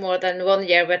 after more than 1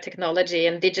 year where technology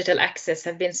and digital access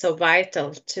have been so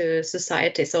vital to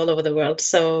societies all over the world.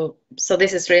 So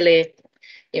this is really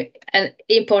an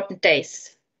important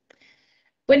days.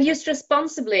 When used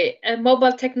responsibly,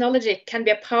 mobile technology can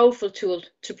be a powerful tool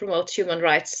to promote human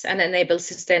rights and enable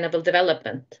sustainable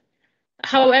development.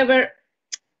 However,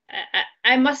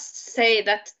 I must say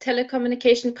that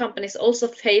telecommunication companies also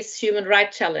face human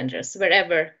rights challenges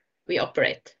wherever we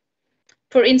operate.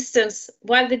 For instance,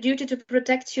 while the duty to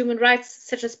protect human rights,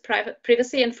 such as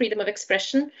privacy and freedom of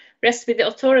expression, rests with the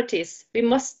authorities, we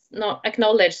must now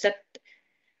acknowledge that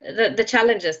the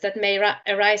challenges that may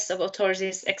arise of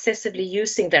authorities excessively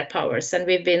using their powers, and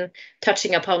we've been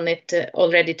touching upon it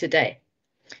already today.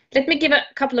 Let me give a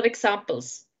couple of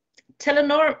examples.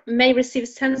 Telenor may receive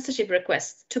censorship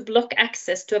requests to block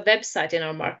access to a website in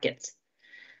our market.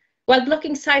 While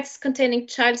blocking sites containing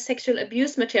child sexual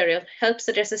abuse material helps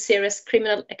address a serious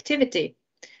criminal activity,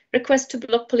 requests to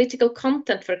block political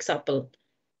content, for example,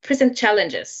 present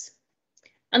challenges.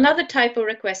 Another type of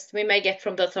request we may get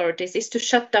from the authorities is to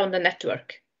shut down the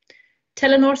network.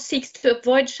 Telenor seeks to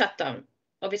avoid shutdown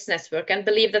of its network and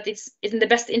believe that it's in the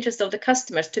best interest of the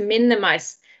customers to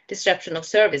minimize disruption of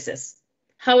services.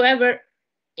 However,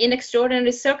 in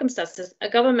extraordinary circumstances, a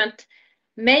government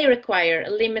may require a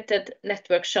limited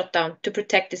network shutdown to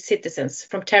protect its citizens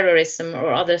from terrorism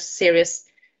or other serious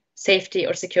safety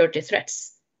or security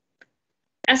threats.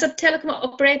 As a telecom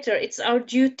operator, it's our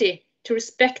duty to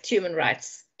respect human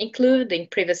rights, including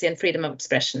privacy and freedom of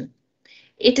expression.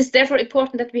 It is therefore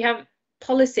important that we have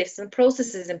policies and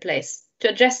processes in place to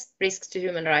address risks to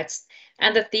human rights,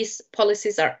 and that these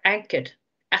policies are anchored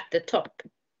at the top.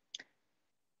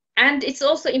 And it's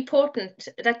also important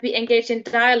that we engage in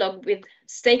dialogue with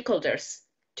stakeholders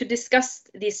to discuss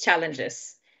these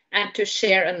challenges and to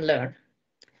share and learn.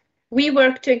 We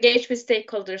work to engage with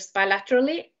stakeholders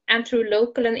bilaterally and through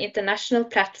local and international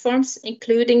platforms,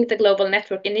 including the Global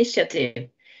Network Initiative,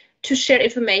 to share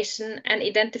information and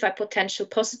identify potential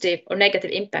positive or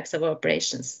negative impacts of our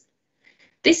operations.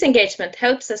 This engagement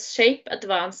helps us shape,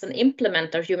 advance, and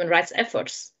implement our human rights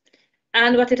efforts.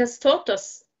 And what it has taught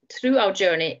us through our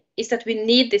journey is that we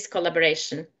need this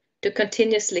collaboration to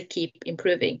continuously keep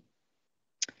improving.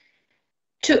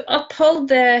 To uphold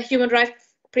the human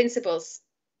rights principles,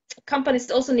 companies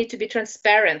also need to be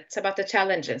transparent about the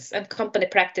challenges and company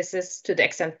practices to the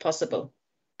extent possible.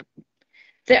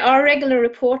 There are regular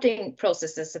reporting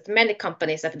processes that many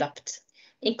companies adopt,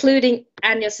 including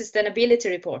annual sustainability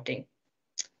reporting.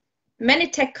 Many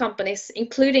tech companies,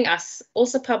 including us,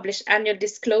 also publish annual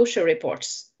disclosure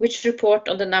reports, which report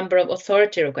on the number of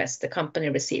authority requests the company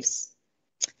receives.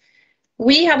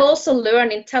 We have also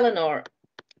learned in Telenor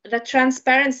that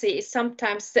transparency is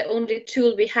sometimes the only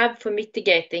tool we have for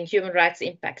mitigating human rights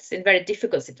impacts in very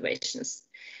difficult situations,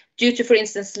 due to, for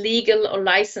instance, legal or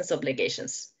license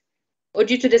obligations, or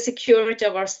due to the security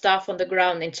of our staff on the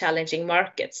ground in challenging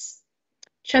markets.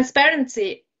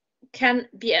 Transparency can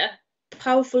be a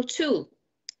powerful tool,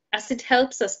 as it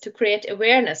helps us to create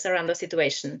awareness around the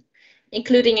situation,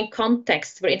 including in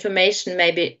contexts where information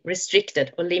may be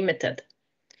restricted or limited.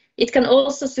 It can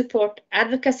also support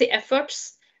advocacy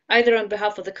efforts, either on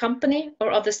behalf of the company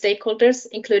or other stakeholders,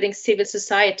 including civil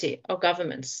society or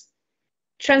governments.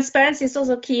 Transparency is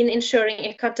also key in ensuring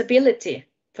accountability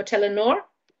for Telenor,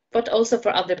 but also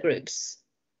for other groups.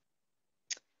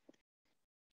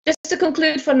 Just to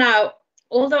conclude for now,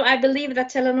 although I believe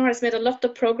that Telenor has made a lot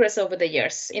of progress over the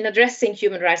years in addressing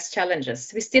human rights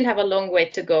challenges, we still have a long way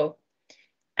to go.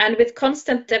 And with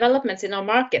constant developments in our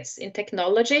markets, in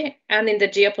technology, and in the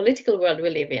geopolitical world we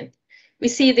live in, we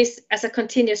see this as a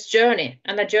continuous journey,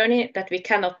 and a journey that we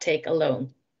cannot take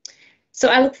alone. So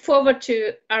I look forward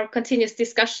to our continuous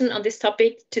discussion on this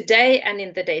topic today and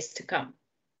in the days to come.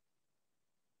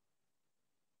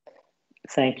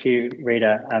 Thank you,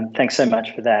 Rita. Thanks so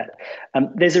much for that.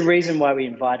 There's a reason why we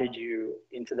invited you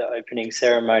into the opening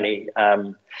ceremony.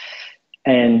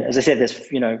 And as I said, there's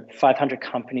 500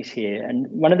 companies here. And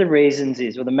one of the reasons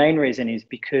is, or the main reason is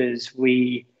because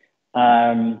we,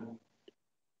 we're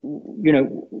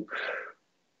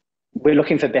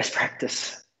looking for best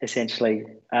practice, essentially.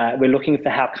 We're looking for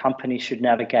how companies should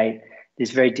navigate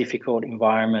these very difficult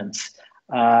environments.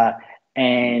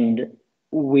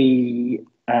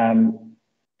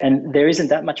 And there isn't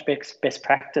that much best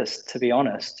practice, to be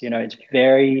honest. It's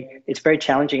very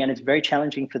challenging, and it's very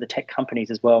challenging for the tech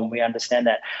companies as well, and we understand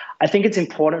that. I think it's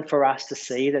important for us to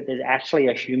see that there's actually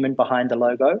a human behind the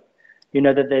logo,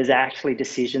 that there's actually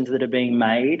decisions that are being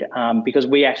made, because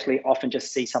we actually often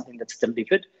just see something that's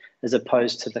delivered as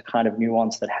opposed to the kind of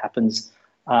nuance that happens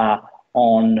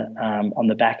on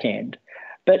the back end.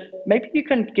 But maybe you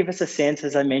can give us a sense,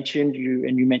 as I mentioned,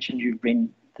 you mentioned you've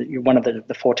been you're one of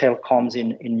the 4 telecoms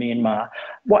in Myanmar.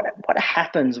 What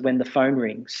happens when the phone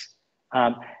rings?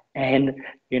 And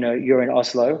you're in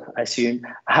Oslo, I assume,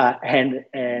 and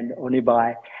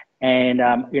Onibai, and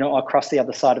across the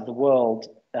other side of the world,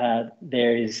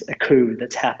 there is a coup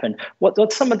that's happened.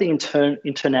 What's some of the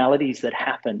internalities that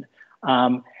happen?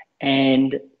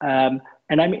 And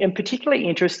I'm particularly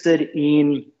interested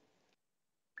in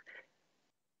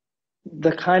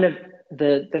the kind of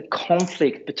the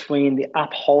conflict between the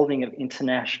upholding of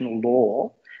international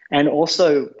law and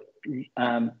also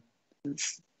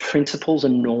principles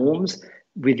and norms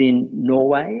within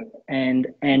Norway, and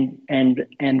then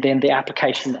the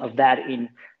application of that in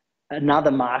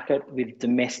another market with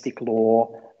domestic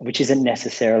law, which isn't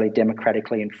necessarily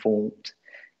democratically informed.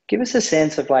 Give us a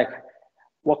sense of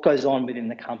what goes on within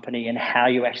the company and how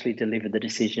you actually deliver the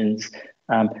decisions,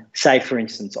 say, for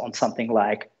instance, on something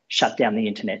like shut down the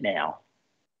internet now.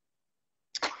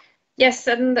 Yes,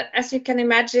 and as you can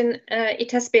imagine,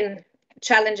 it has been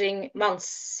challenging months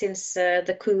since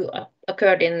the coup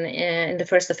occurred in the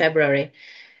 1st of February.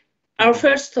 Our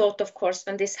first thought, of course,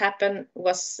 when this happened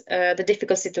was the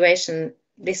difficult situation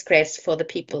this creates for the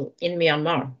people in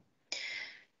Myanmar.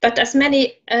 But as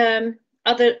many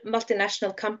other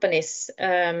multinational companies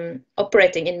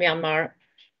operating in Myanmar,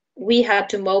 we had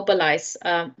to mobilize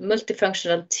a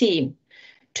multifunctional team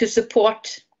to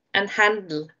support and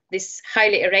handle this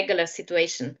highly irregular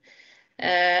situation,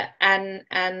 and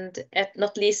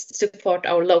not least support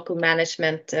our local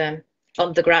management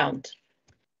on the ground.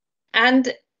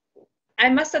 And I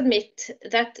must admit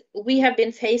that we have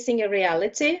been facing a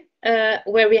reality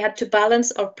where we had to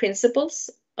balance our principles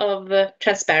of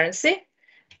transparency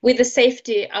with the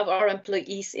safety of our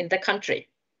employees in the country.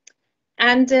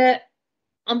 And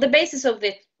on the basis of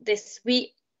this,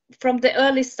 we, from the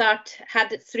early start,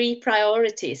 had 3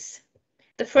 priorities.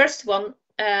 The first one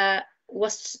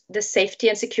was the safety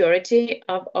and security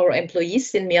of our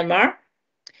employees in Myanmar.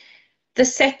 The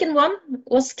second one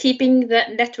was keeping the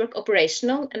network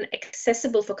operational and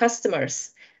accessible for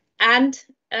customers, and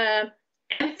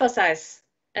emphasize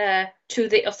to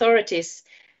the authorities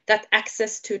that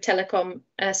access to telecom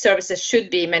services should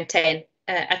be maintained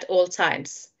at all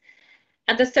times.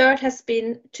 And the third has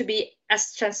been to be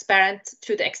as transparent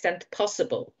to the extent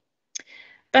possible.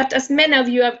 But as many of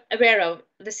you are aware of,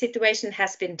 the situation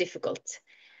has been difficult.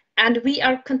 And we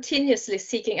are continuously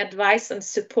seeking advice and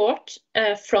support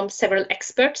from several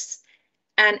experts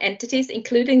and entities,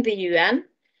 including the UN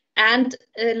and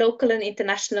local and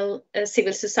international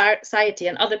civil society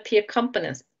and other peer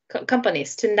companies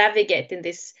to navigate in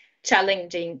this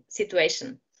challenging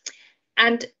situation.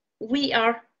 And we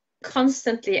are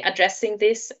constantly addressing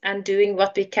this and doing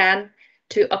what we can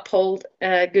to uphold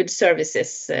good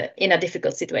services in a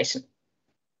difficult situation.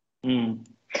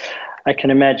 I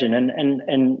can imagine,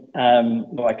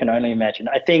 well, I can only imagine.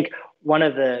 I think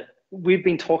we've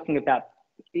been talking about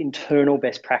internal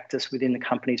best practice within the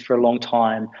companies for a long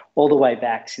time, all the way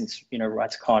back since,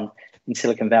 RightsCon in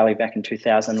Silicon Valley back in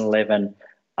 2011.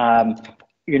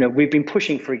 We've been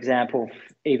pushing, for example,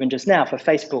 even just now for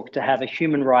Facebook to have a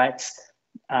human rights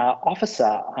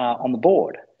officer on the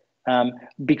board,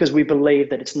 because we believe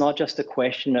that it's not just a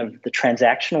question of the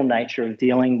transactional nature of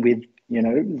dealing with,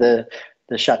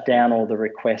 the shutdown or the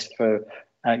request for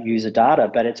user data,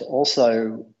 but it's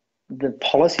also the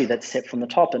policy that's set from the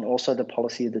top and also the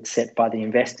policy that's set by the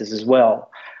investors as well.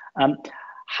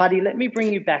 Hadi, let me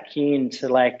bring you back in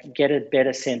to get a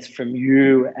better sense from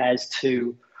you as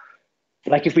to,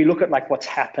 if we look at what's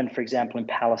happened, for example, in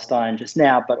Palestine just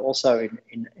now, but also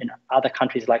in other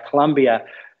countries like Colombia,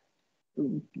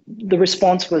 the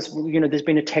response was, there's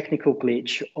been a technical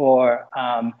glitch, or,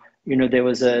 there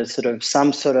was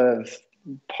some sort of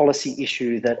policy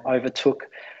issue that overtook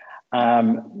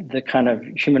the kind of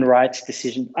human rights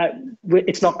decision.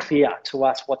 It's not clear to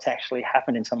us what's actually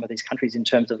happened in some of these countries in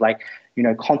terms of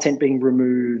content being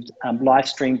removed, live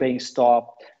stream being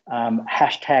stopped,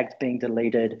 hashtags being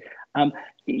deleted.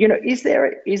 Is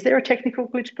there a technical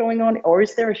glitch going on, or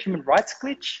is there a human rights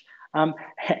glitch? And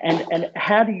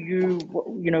how do you,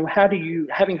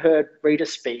 having heard Rita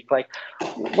speak,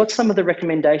 what's some of the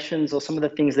recommendations or some of the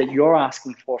things that you're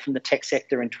asking for from the tech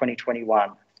sector in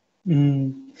 2021?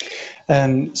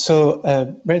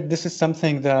 Brett, this is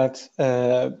something that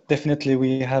definitely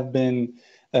we have been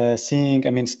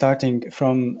seeing, starting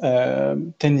from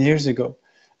 10 years ago,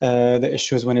 the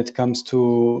issues when it comes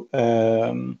to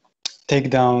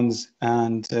takedowns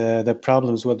and the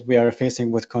problems what we are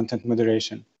facing with content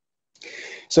moderation.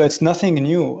 So it's nothing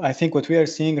new. I think what we are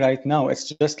seeing right now, it's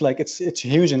just it's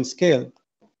huge in scale.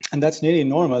 And that's really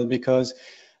normal because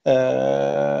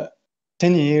 10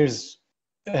 years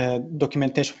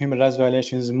documentation of human rights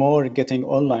violations is more getting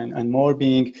online and more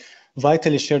being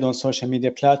vitally shared on social media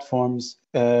platforms,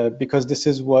 because this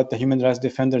is what the human rights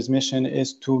defenders' mission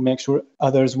is, to make sure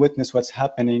others witness what's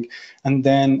happening and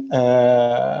then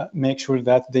make sure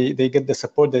that they get the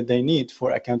support that they need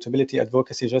for accountability,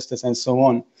 advocacy, justice, and so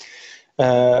on.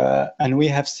 And we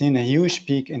have seen a huge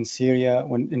peak in Syria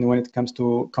when it comes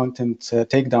to content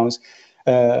takedowns,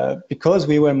 because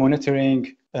we were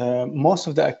monitoring most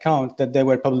of the accounts that they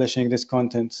were publishing this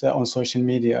content on social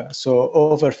media. So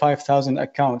over 5,000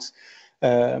 accounts,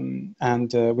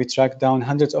 and we tracked down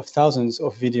hundreds of thousands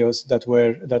of videos that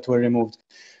were removed.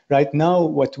 Right now,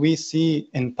 what we see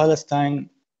in Palestine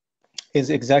is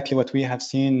exactly what we have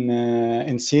seen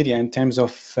in Syria in terms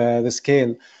of the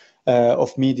scale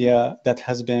of media that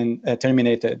has been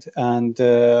terminated. And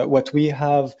what we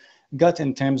have got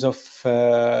in terms of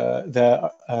the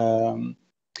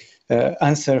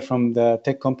answer from the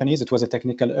tech companies, it was a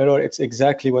technical error. It's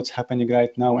exactly what's happening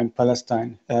right now in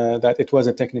Palestine, that it was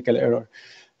a technical error.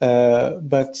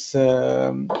 But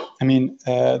I mean,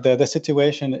 the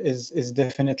situation is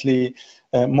definitely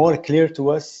more clear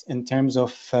to us in terms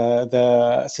of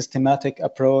the systematic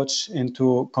approach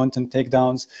into content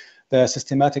takedowns, the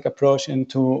systematic approach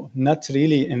into not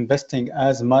really investing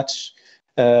as much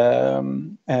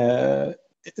to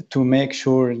make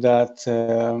sure that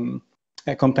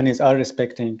companies are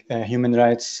respecting human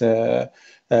rights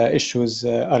issues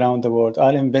around the world,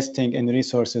 are investing in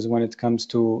resources when it comes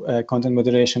to content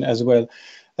moderation as well.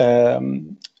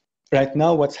 Right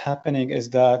now, what's happening is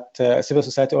that civil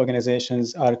society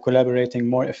organizations are collaborating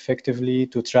more effectively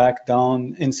to track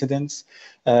down incidents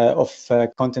of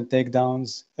content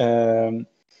takedowns,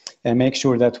 and make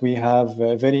sure that we have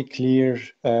very clear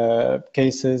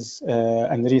cases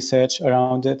and research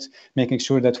around it, making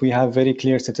sure that we have very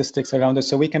clear statistics around it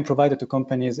so we can provide it to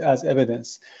companies as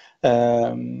evidence.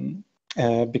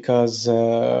 Because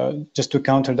just to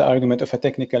counter the argument of a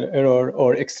technical error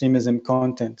or extremism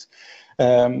content.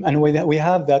 And we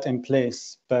have that in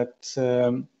place, but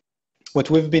what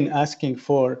we've been asking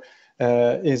for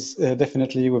is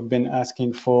definitely we've been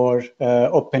asking for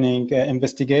opening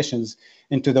investigations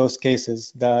into those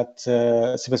cases that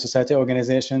civil society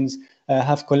organizations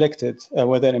have collected,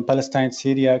 whether in Palestine,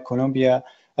 Syria, Colombia,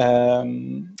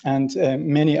 and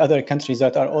many other countries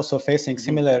that are also facing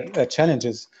similar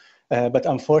challenges. But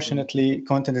unfortunately,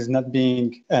 content is not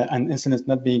being, and incidents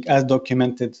not being as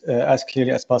documented as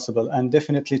clearly as possible, and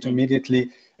definitely to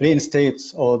immediately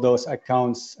reinstate all those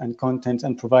accounts and content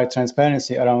and provide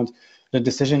transparency around the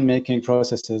decision-making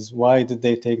processes. Why did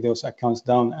they take those accounts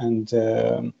down? And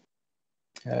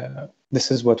this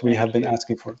is what we have been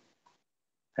asking for.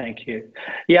 Thank you.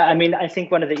 Yeah, I mean, I think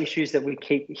one of the issues that we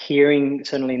keep hearing,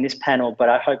 certainly in this panel, but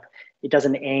I hope it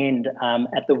doesn't end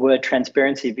at the word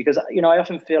transparency, because, you know, I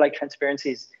often feel like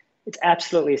transparency it's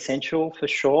absolutely essential for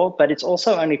sure, but it's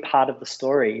also only part of the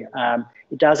story.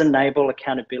 It does enable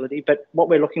accountability, but what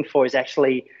we're looking for is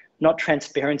actually not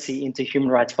transparency into human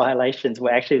rights violations.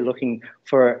 We're actually looking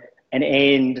for an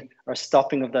end or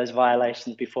stopping of those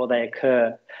violations before they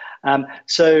occur.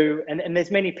 So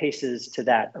there's many pieces to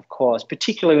that, of course,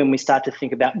 particularly when we start to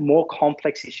think about more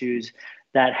complex issues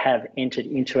that have entered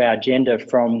into our agenda,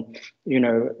 from, you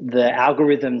know, the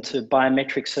algorithm to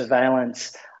biometric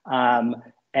surveillance,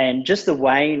 and just the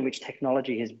way in which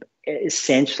technology has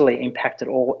essentially impacted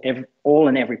all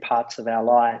and every parts of our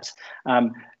lives.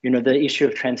 You know, the issue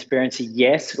of transparency,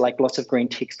 yes, like lots of green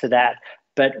ticks to that,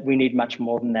 but we need much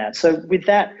more than that. So with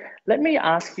that, let me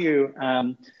ask you,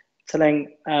 Tlaleng,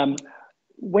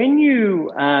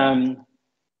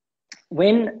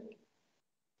 when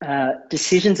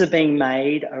decisions are being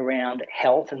made around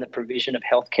health and the provision of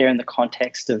healthcare in the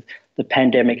context of the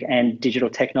pandemic and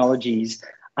digital technologies,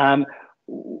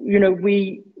 you know,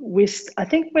 I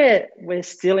think we're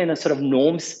still in a sort of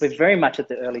norms. We're very much at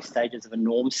the early stages of a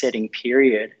norm-setting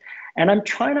period, and I'm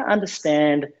trying to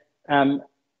understand.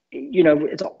 You know,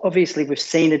 it's obviously we've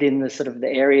seen it in the sort of the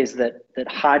areas that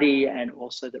Hadi and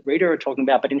also that Rita are talking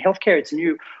about, but in healthcare it's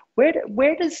new. Where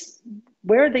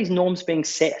are these norms being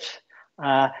set?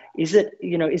 Is it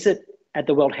at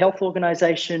the World Health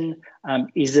Organization?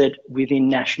 Is it within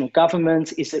national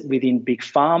governments? Is it within big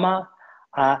pharma?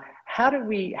 How are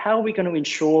we going to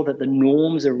ensure that the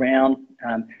norms around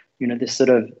you know, this sort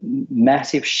of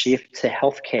massive shift to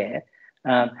healthcare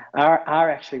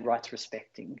are actually rights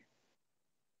respecting?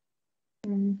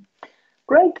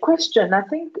 Great question. I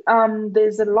think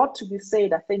there's a lot to be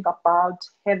said, I think, about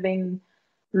having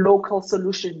local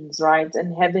solutions, right?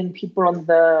 And having people on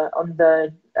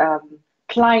the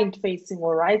client-facing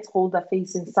or rights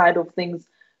holder-facing side of things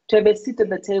to have a seat at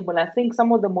the table. I think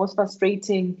some of the most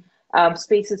frustrating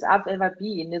spaces I've ever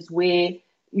been is where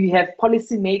you have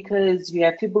policymakers, you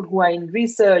have people who are in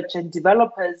research and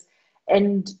developers,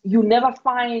 and you never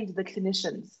find the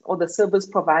clinicians or the service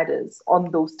providers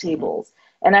on those tables.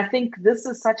 And I think this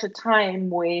is such a time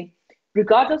where,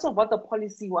 regardless of what the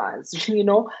policy was, you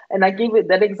know, and I gave it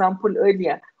that example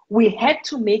earlier, we had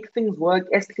to make things work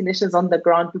as clinicians on the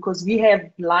ground because we have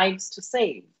lives to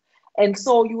save. And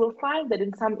so you will find that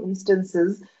in some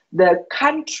instances, the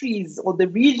countries or the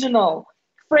regional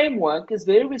framework is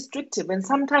very restrictive and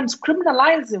sometimes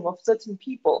criminalizing of certain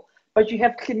people. But you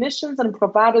have clinicians and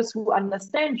providers who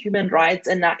understand human rights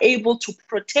and are able to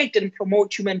protect and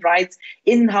promote human rights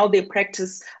in how they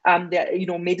practice their, you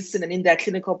know, medicine and in their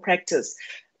clinical practice.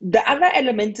 The other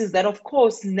element is that, of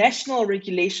course, national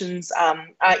regulations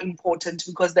are important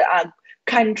because there are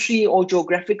country or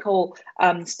geographical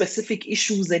specific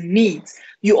issues and needs.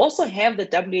 You also have the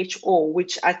WHO,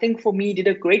 which I think for me did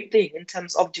a great thing in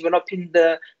terms of developing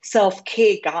the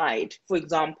self-care guide, for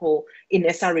example, in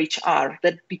SRHR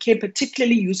that became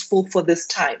particularly useful for this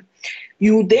time.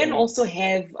 You then also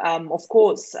have, of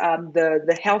course,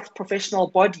 the health professional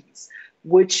bodies,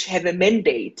 which have a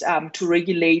mandate to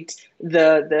regulate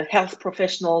the health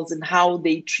professionals and how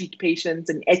they treat patients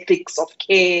and ethics of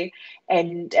care.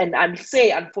 And I'll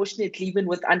say, unfortunately, even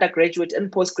with undergraduate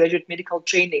and postgraduate medical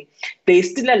training,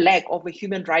 there's still a lack of a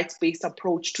human rights-based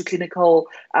approach to clinical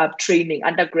training,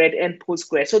 undergrad and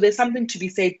postgrad. So there's something to be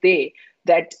said there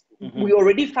that we're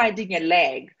already finding a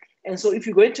lag. And so if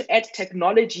you're going to add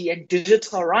technology and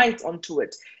digital rights onto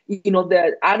it, you know,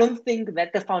 I don't think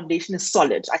that the foundation is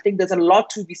solid. I think there's a lot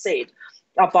to be said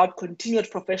about continued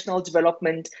professional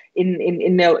development in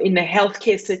a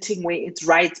healthcare setting where it's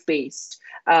rights-based.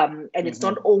 And it's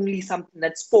not only something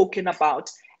that's spoken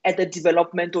about at the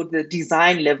development or the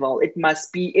design level. It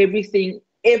must be everything,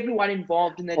 everyone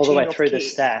involved in the all chain the way of through care. the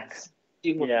stack.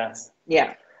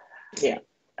 Yeah.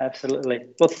 Absolutely.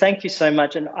 Well, thank you so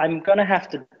much. And I'm going to have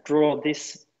to draw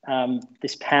this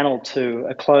this panel to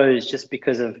a close just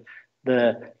because of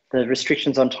the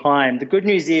restrictions on time. The good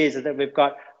news is that we've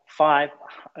got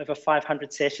over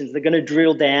 500 sessions. They're going to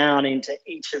drill down into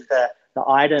each of the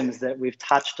items that we've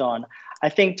touched on. I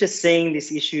think just seeing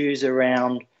these issues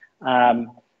around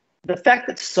the fact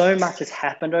that so much has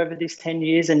happened over these 10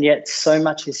 years and yet so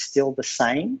much is still the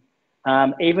same.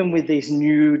 Even with these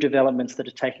new developments that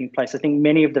are taking place, I think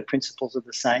many of the principles are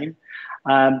the same.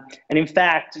 And in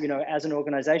fact, you know, as an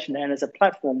organization and as a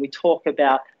platform, we talk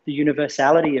about the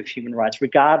universality of human rights,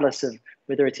 regardless of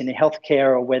whether it's in healthcare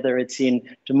or whether it's in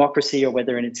democracy or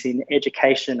whether it's in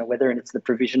education or whether it's the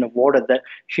provision of water, that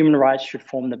human rights should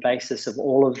form the basis of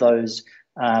all of those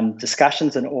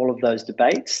discussions and all of those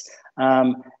debates.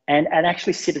 And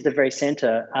actually sit at the very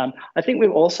center. I think we're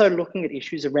also looking at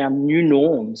issues around new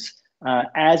norms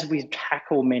as we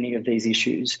tackle many of these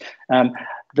issues.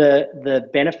 The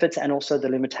benefits and also the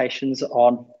limitations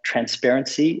on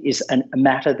transparency is a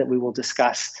matter that we will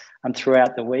discuss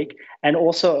throughout the week. And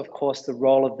also, of course, the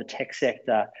role of the tech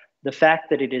sector, the fact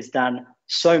that it has done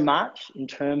so much in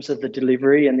terms of the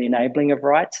delivery and the enabling of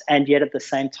rights, and yet at the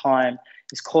same time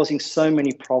is causing so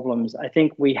many problems. I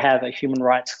think we have a human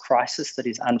rights crisis that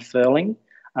is unfurling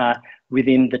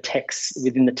within the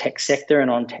tech sector and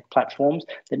on tech platforms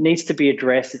that needs to be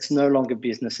addressed. It's no longer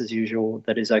business as usual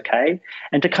that is okay.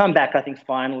 And to come back, I think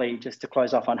finally, just to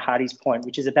close off on Hadi's point,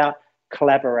 which is about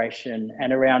collaboration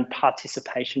and around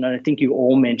participation. And I think you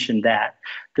all mentioned that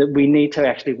we need to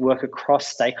actually work across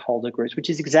stakeholder groups, which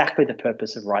is exactly the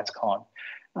purpose of RightsCon.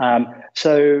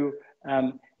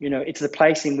 You know, it's the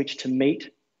place in which to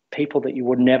meet people that you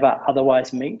would never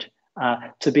otherwise meet,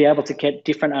 to be able to get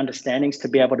different understandings, to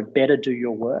be able to better do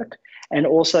your work, and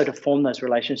also to form those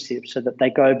relationships so that they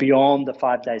go beyond the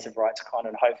 5 days of RightsCon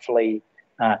and hopefully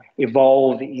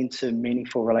evolve into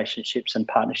meaningful relationships and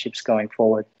partnerships going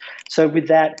forward. So with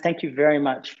that, thank you very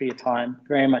much for your time,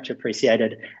 very much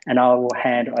appreciated. And I will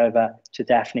hand over to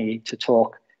Daphne to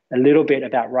talk a little bit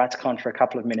about RightsCon for a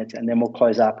couple of minutes, and then we'll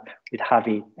close up with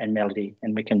Hadi and Melody,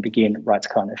 and we can begin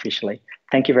RightsCon officially.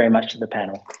 Thank you very much to the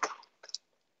panel.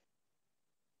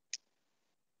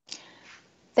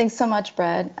 Thanks so much,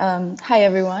 Brad. Hi,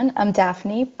 everyone. I'm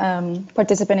Daphne,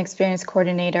 Participant Experience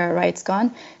Coordinator at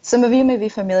RightsCon. Some of you may be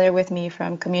familiar with me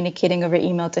from communicating over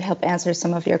email to help answer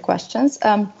some of your questions.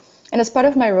 And as part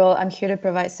of my role, I'm here to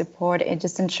provide support and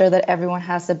just ensure that everyone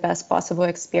has the best possible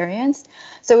experience.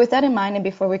 So with that in mind, and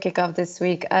before we kick off this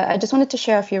week, I just wanted to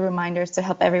share a few reminders to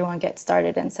help everyone get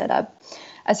started and set up.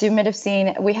 As you might have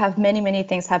seen, we have many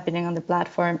things happening on the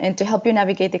platform. And to help you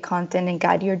navigate the content and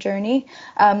guide your journey,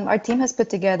 our team has put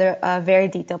together a very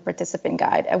detailed participant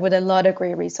guide with a lot of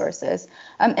great resources.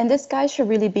 And this guide should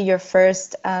really be your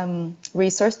first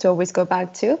resource to always go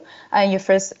back to and your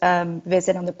first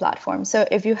visit on the platform. So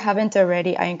if you haven't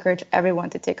already, I encourage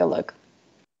everyone to take a look.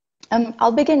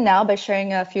 I'll begin now by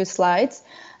sharing a few slides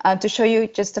to show you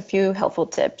just a few helpful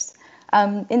tips.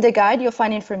 In the guide, you'll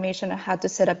find information on how to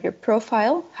set up your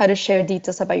profile, how to share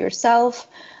details about yourself,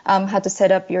 how to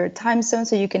set up your time zone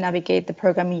so you can navigate the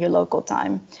program in your local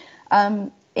time.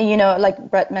 And, you know,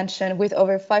 like Brett mentioned, with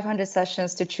over 500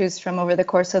 sessions to choose from over the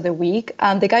course of the week,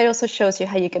 the guide also shows you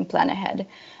how you can plan ahead.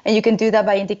 And you can do that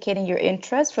by indicating your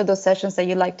interest for those sessions that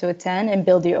you like to attend and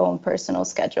build your own personal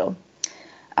schedule.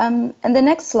 And the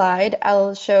next slide,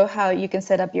 I'll show how you can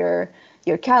set up your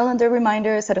calendar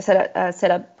reminders, how to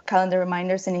set up calendar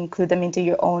reminders and include them into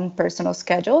your own personal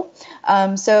schedule.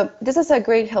 So this is a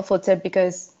great helpful tip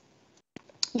because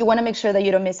you want to make sure that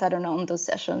you don't miss out on those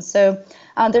sessions. So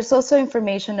there's also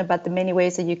information about the many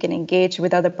ways that you can engage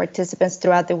with other participants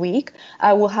throughout the week.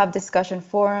 We'll have discussion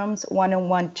forums,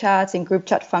 one-on-one chats, and group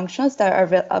chat functions that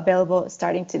are available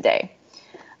starting today.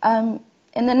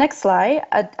 In the next slide,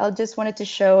 I'll just wanted to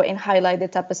show and highlight the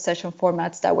type of session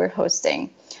formats that we're hosting.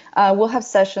 We'll have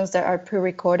sessions that are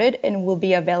pre-recorded and will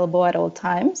be available at all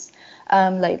times,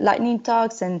 like lightning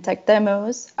talks and tech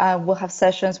demos. We'll have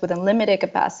sessions with unlimited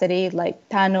capacity, like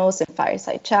panels and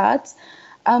fireside chats.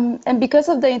 And because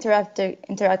of the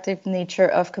interactive nature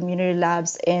of community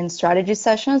labs and strategy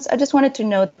sessions, I just wanted to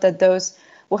note that those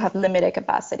will have limited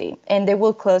capacity and they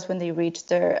will close when they reach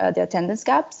the attendance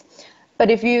caps. But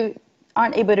if you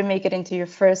aren't able to make it into your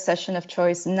first session of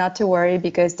choice, not to worry,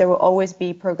 because there will always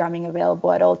be programming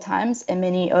available at all times and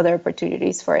many other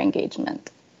opportunities for engagement.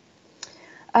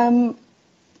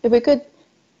 If we could,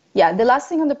 yeah, the last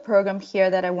thing on the program here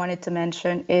that I wanted to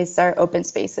mention is our open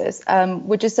spaces,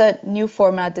 which is a new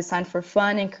format designed for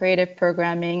fun and creative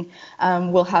programming.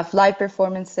 We'll have live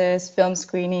performances, film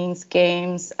screenings,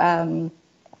 games,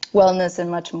 wellness, and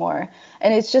much more.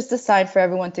 And it's just designed for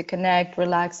everyone to connect,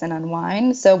 relax, and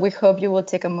unwind. So we hope you will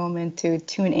take a moment to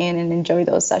tune in and enjoy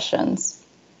those sessions.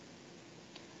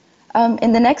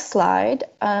 In the next slide,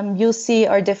 you'll see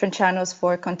our different channels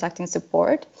for contacting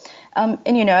support.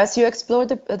 And, you know, as you explore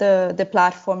the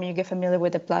platform, you get familiar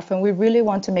with the platform, we really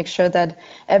want to make sure that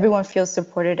everyone feels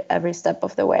supported every step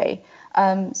of the way.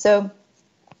 So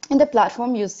in the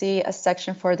platform, you'll see a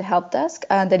section for the help desk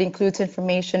that includes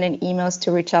information and emails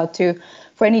to reach out to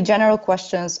for any general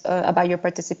questions about your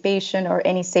participation or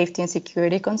any safety and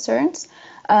security concerns.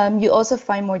 You also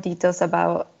find more details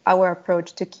about our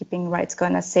approach to keeping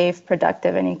RightsCon a safe,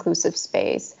 productive, and inclusive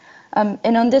space.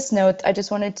 And on this note, I just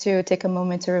wanted to take a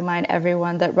moment to remind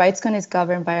everyone that RightsCon is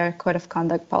governed by our code of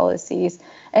conduct policies.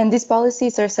 And these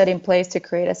policies are set in place to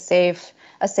create a safe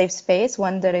space,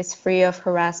 one that is free of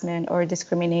harassment or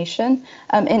discrimination.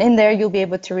 And in there, you'll be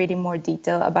able to read in more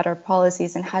detail about our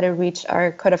policies and how to reach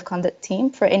our code of conduct team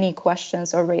for any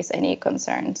questions or raise any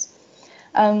concerns.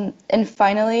 And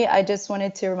finally, I just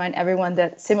wanted to remind everyone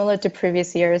that similar to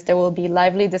previous years, there will be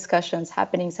lively discussions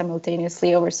happening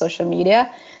simultaneously over social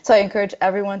media. So I encourage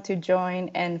everyone to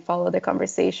join and follow the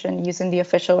conversation using the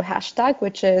official hashtag,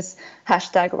 which is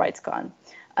 #RightsCon.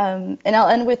 And I'll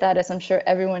end with that, as I'm sure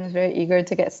everyone is very eager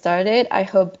to get started. I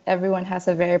hope everyone has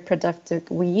a very productive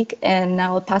week. And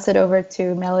now I'll pass it over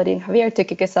to Melody and Javier to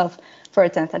kick us off for our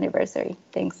 10th anniversary.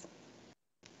 Thanks.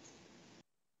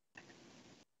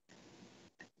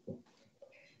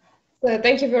 So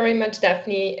thank you very much,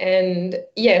 Daphne. And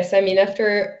yes, I mean,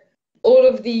 after all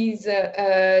of these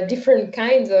different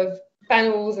kinds of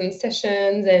panels and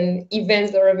sessions and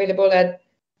events that are available at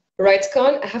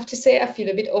RightsCon, I have to say I feel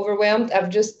a bit overwhelmed. I've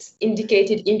just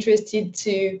indicated interested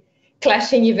to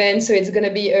clashing events, so it's going to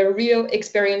be a real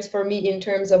experience for me in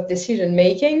terms of decision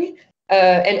making,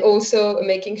 and also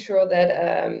making sure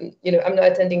that you know, I'm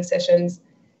not attending sessions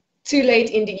too late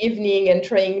in the evening and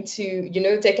trying to, you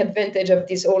know, take advantage of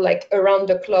this all like around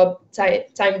the clock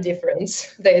time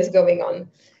difference that is going on.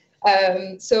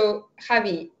 So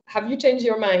Javi, have you changed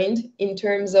your mind in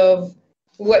terms of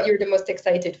what you're the most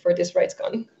excited for this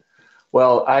RightsCon?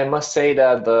 Well, I must say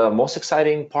that the most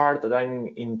exciting part that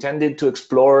I'm intended to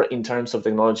explore in terms of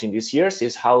technology in these years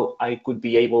is how I could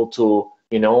be able to,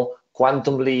 you know,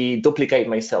 quantumly duplicate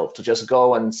myself, to just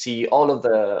go and see all of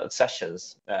the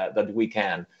sessions that we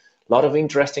can. A lot of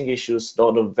interesting issues, a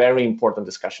lot of very important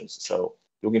discussions. So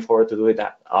looking forward to doing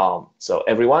that. So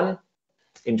everyone,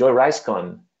 enjoy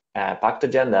RightsCon, packed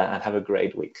agenda, and have a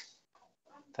great week.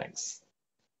 Thanks.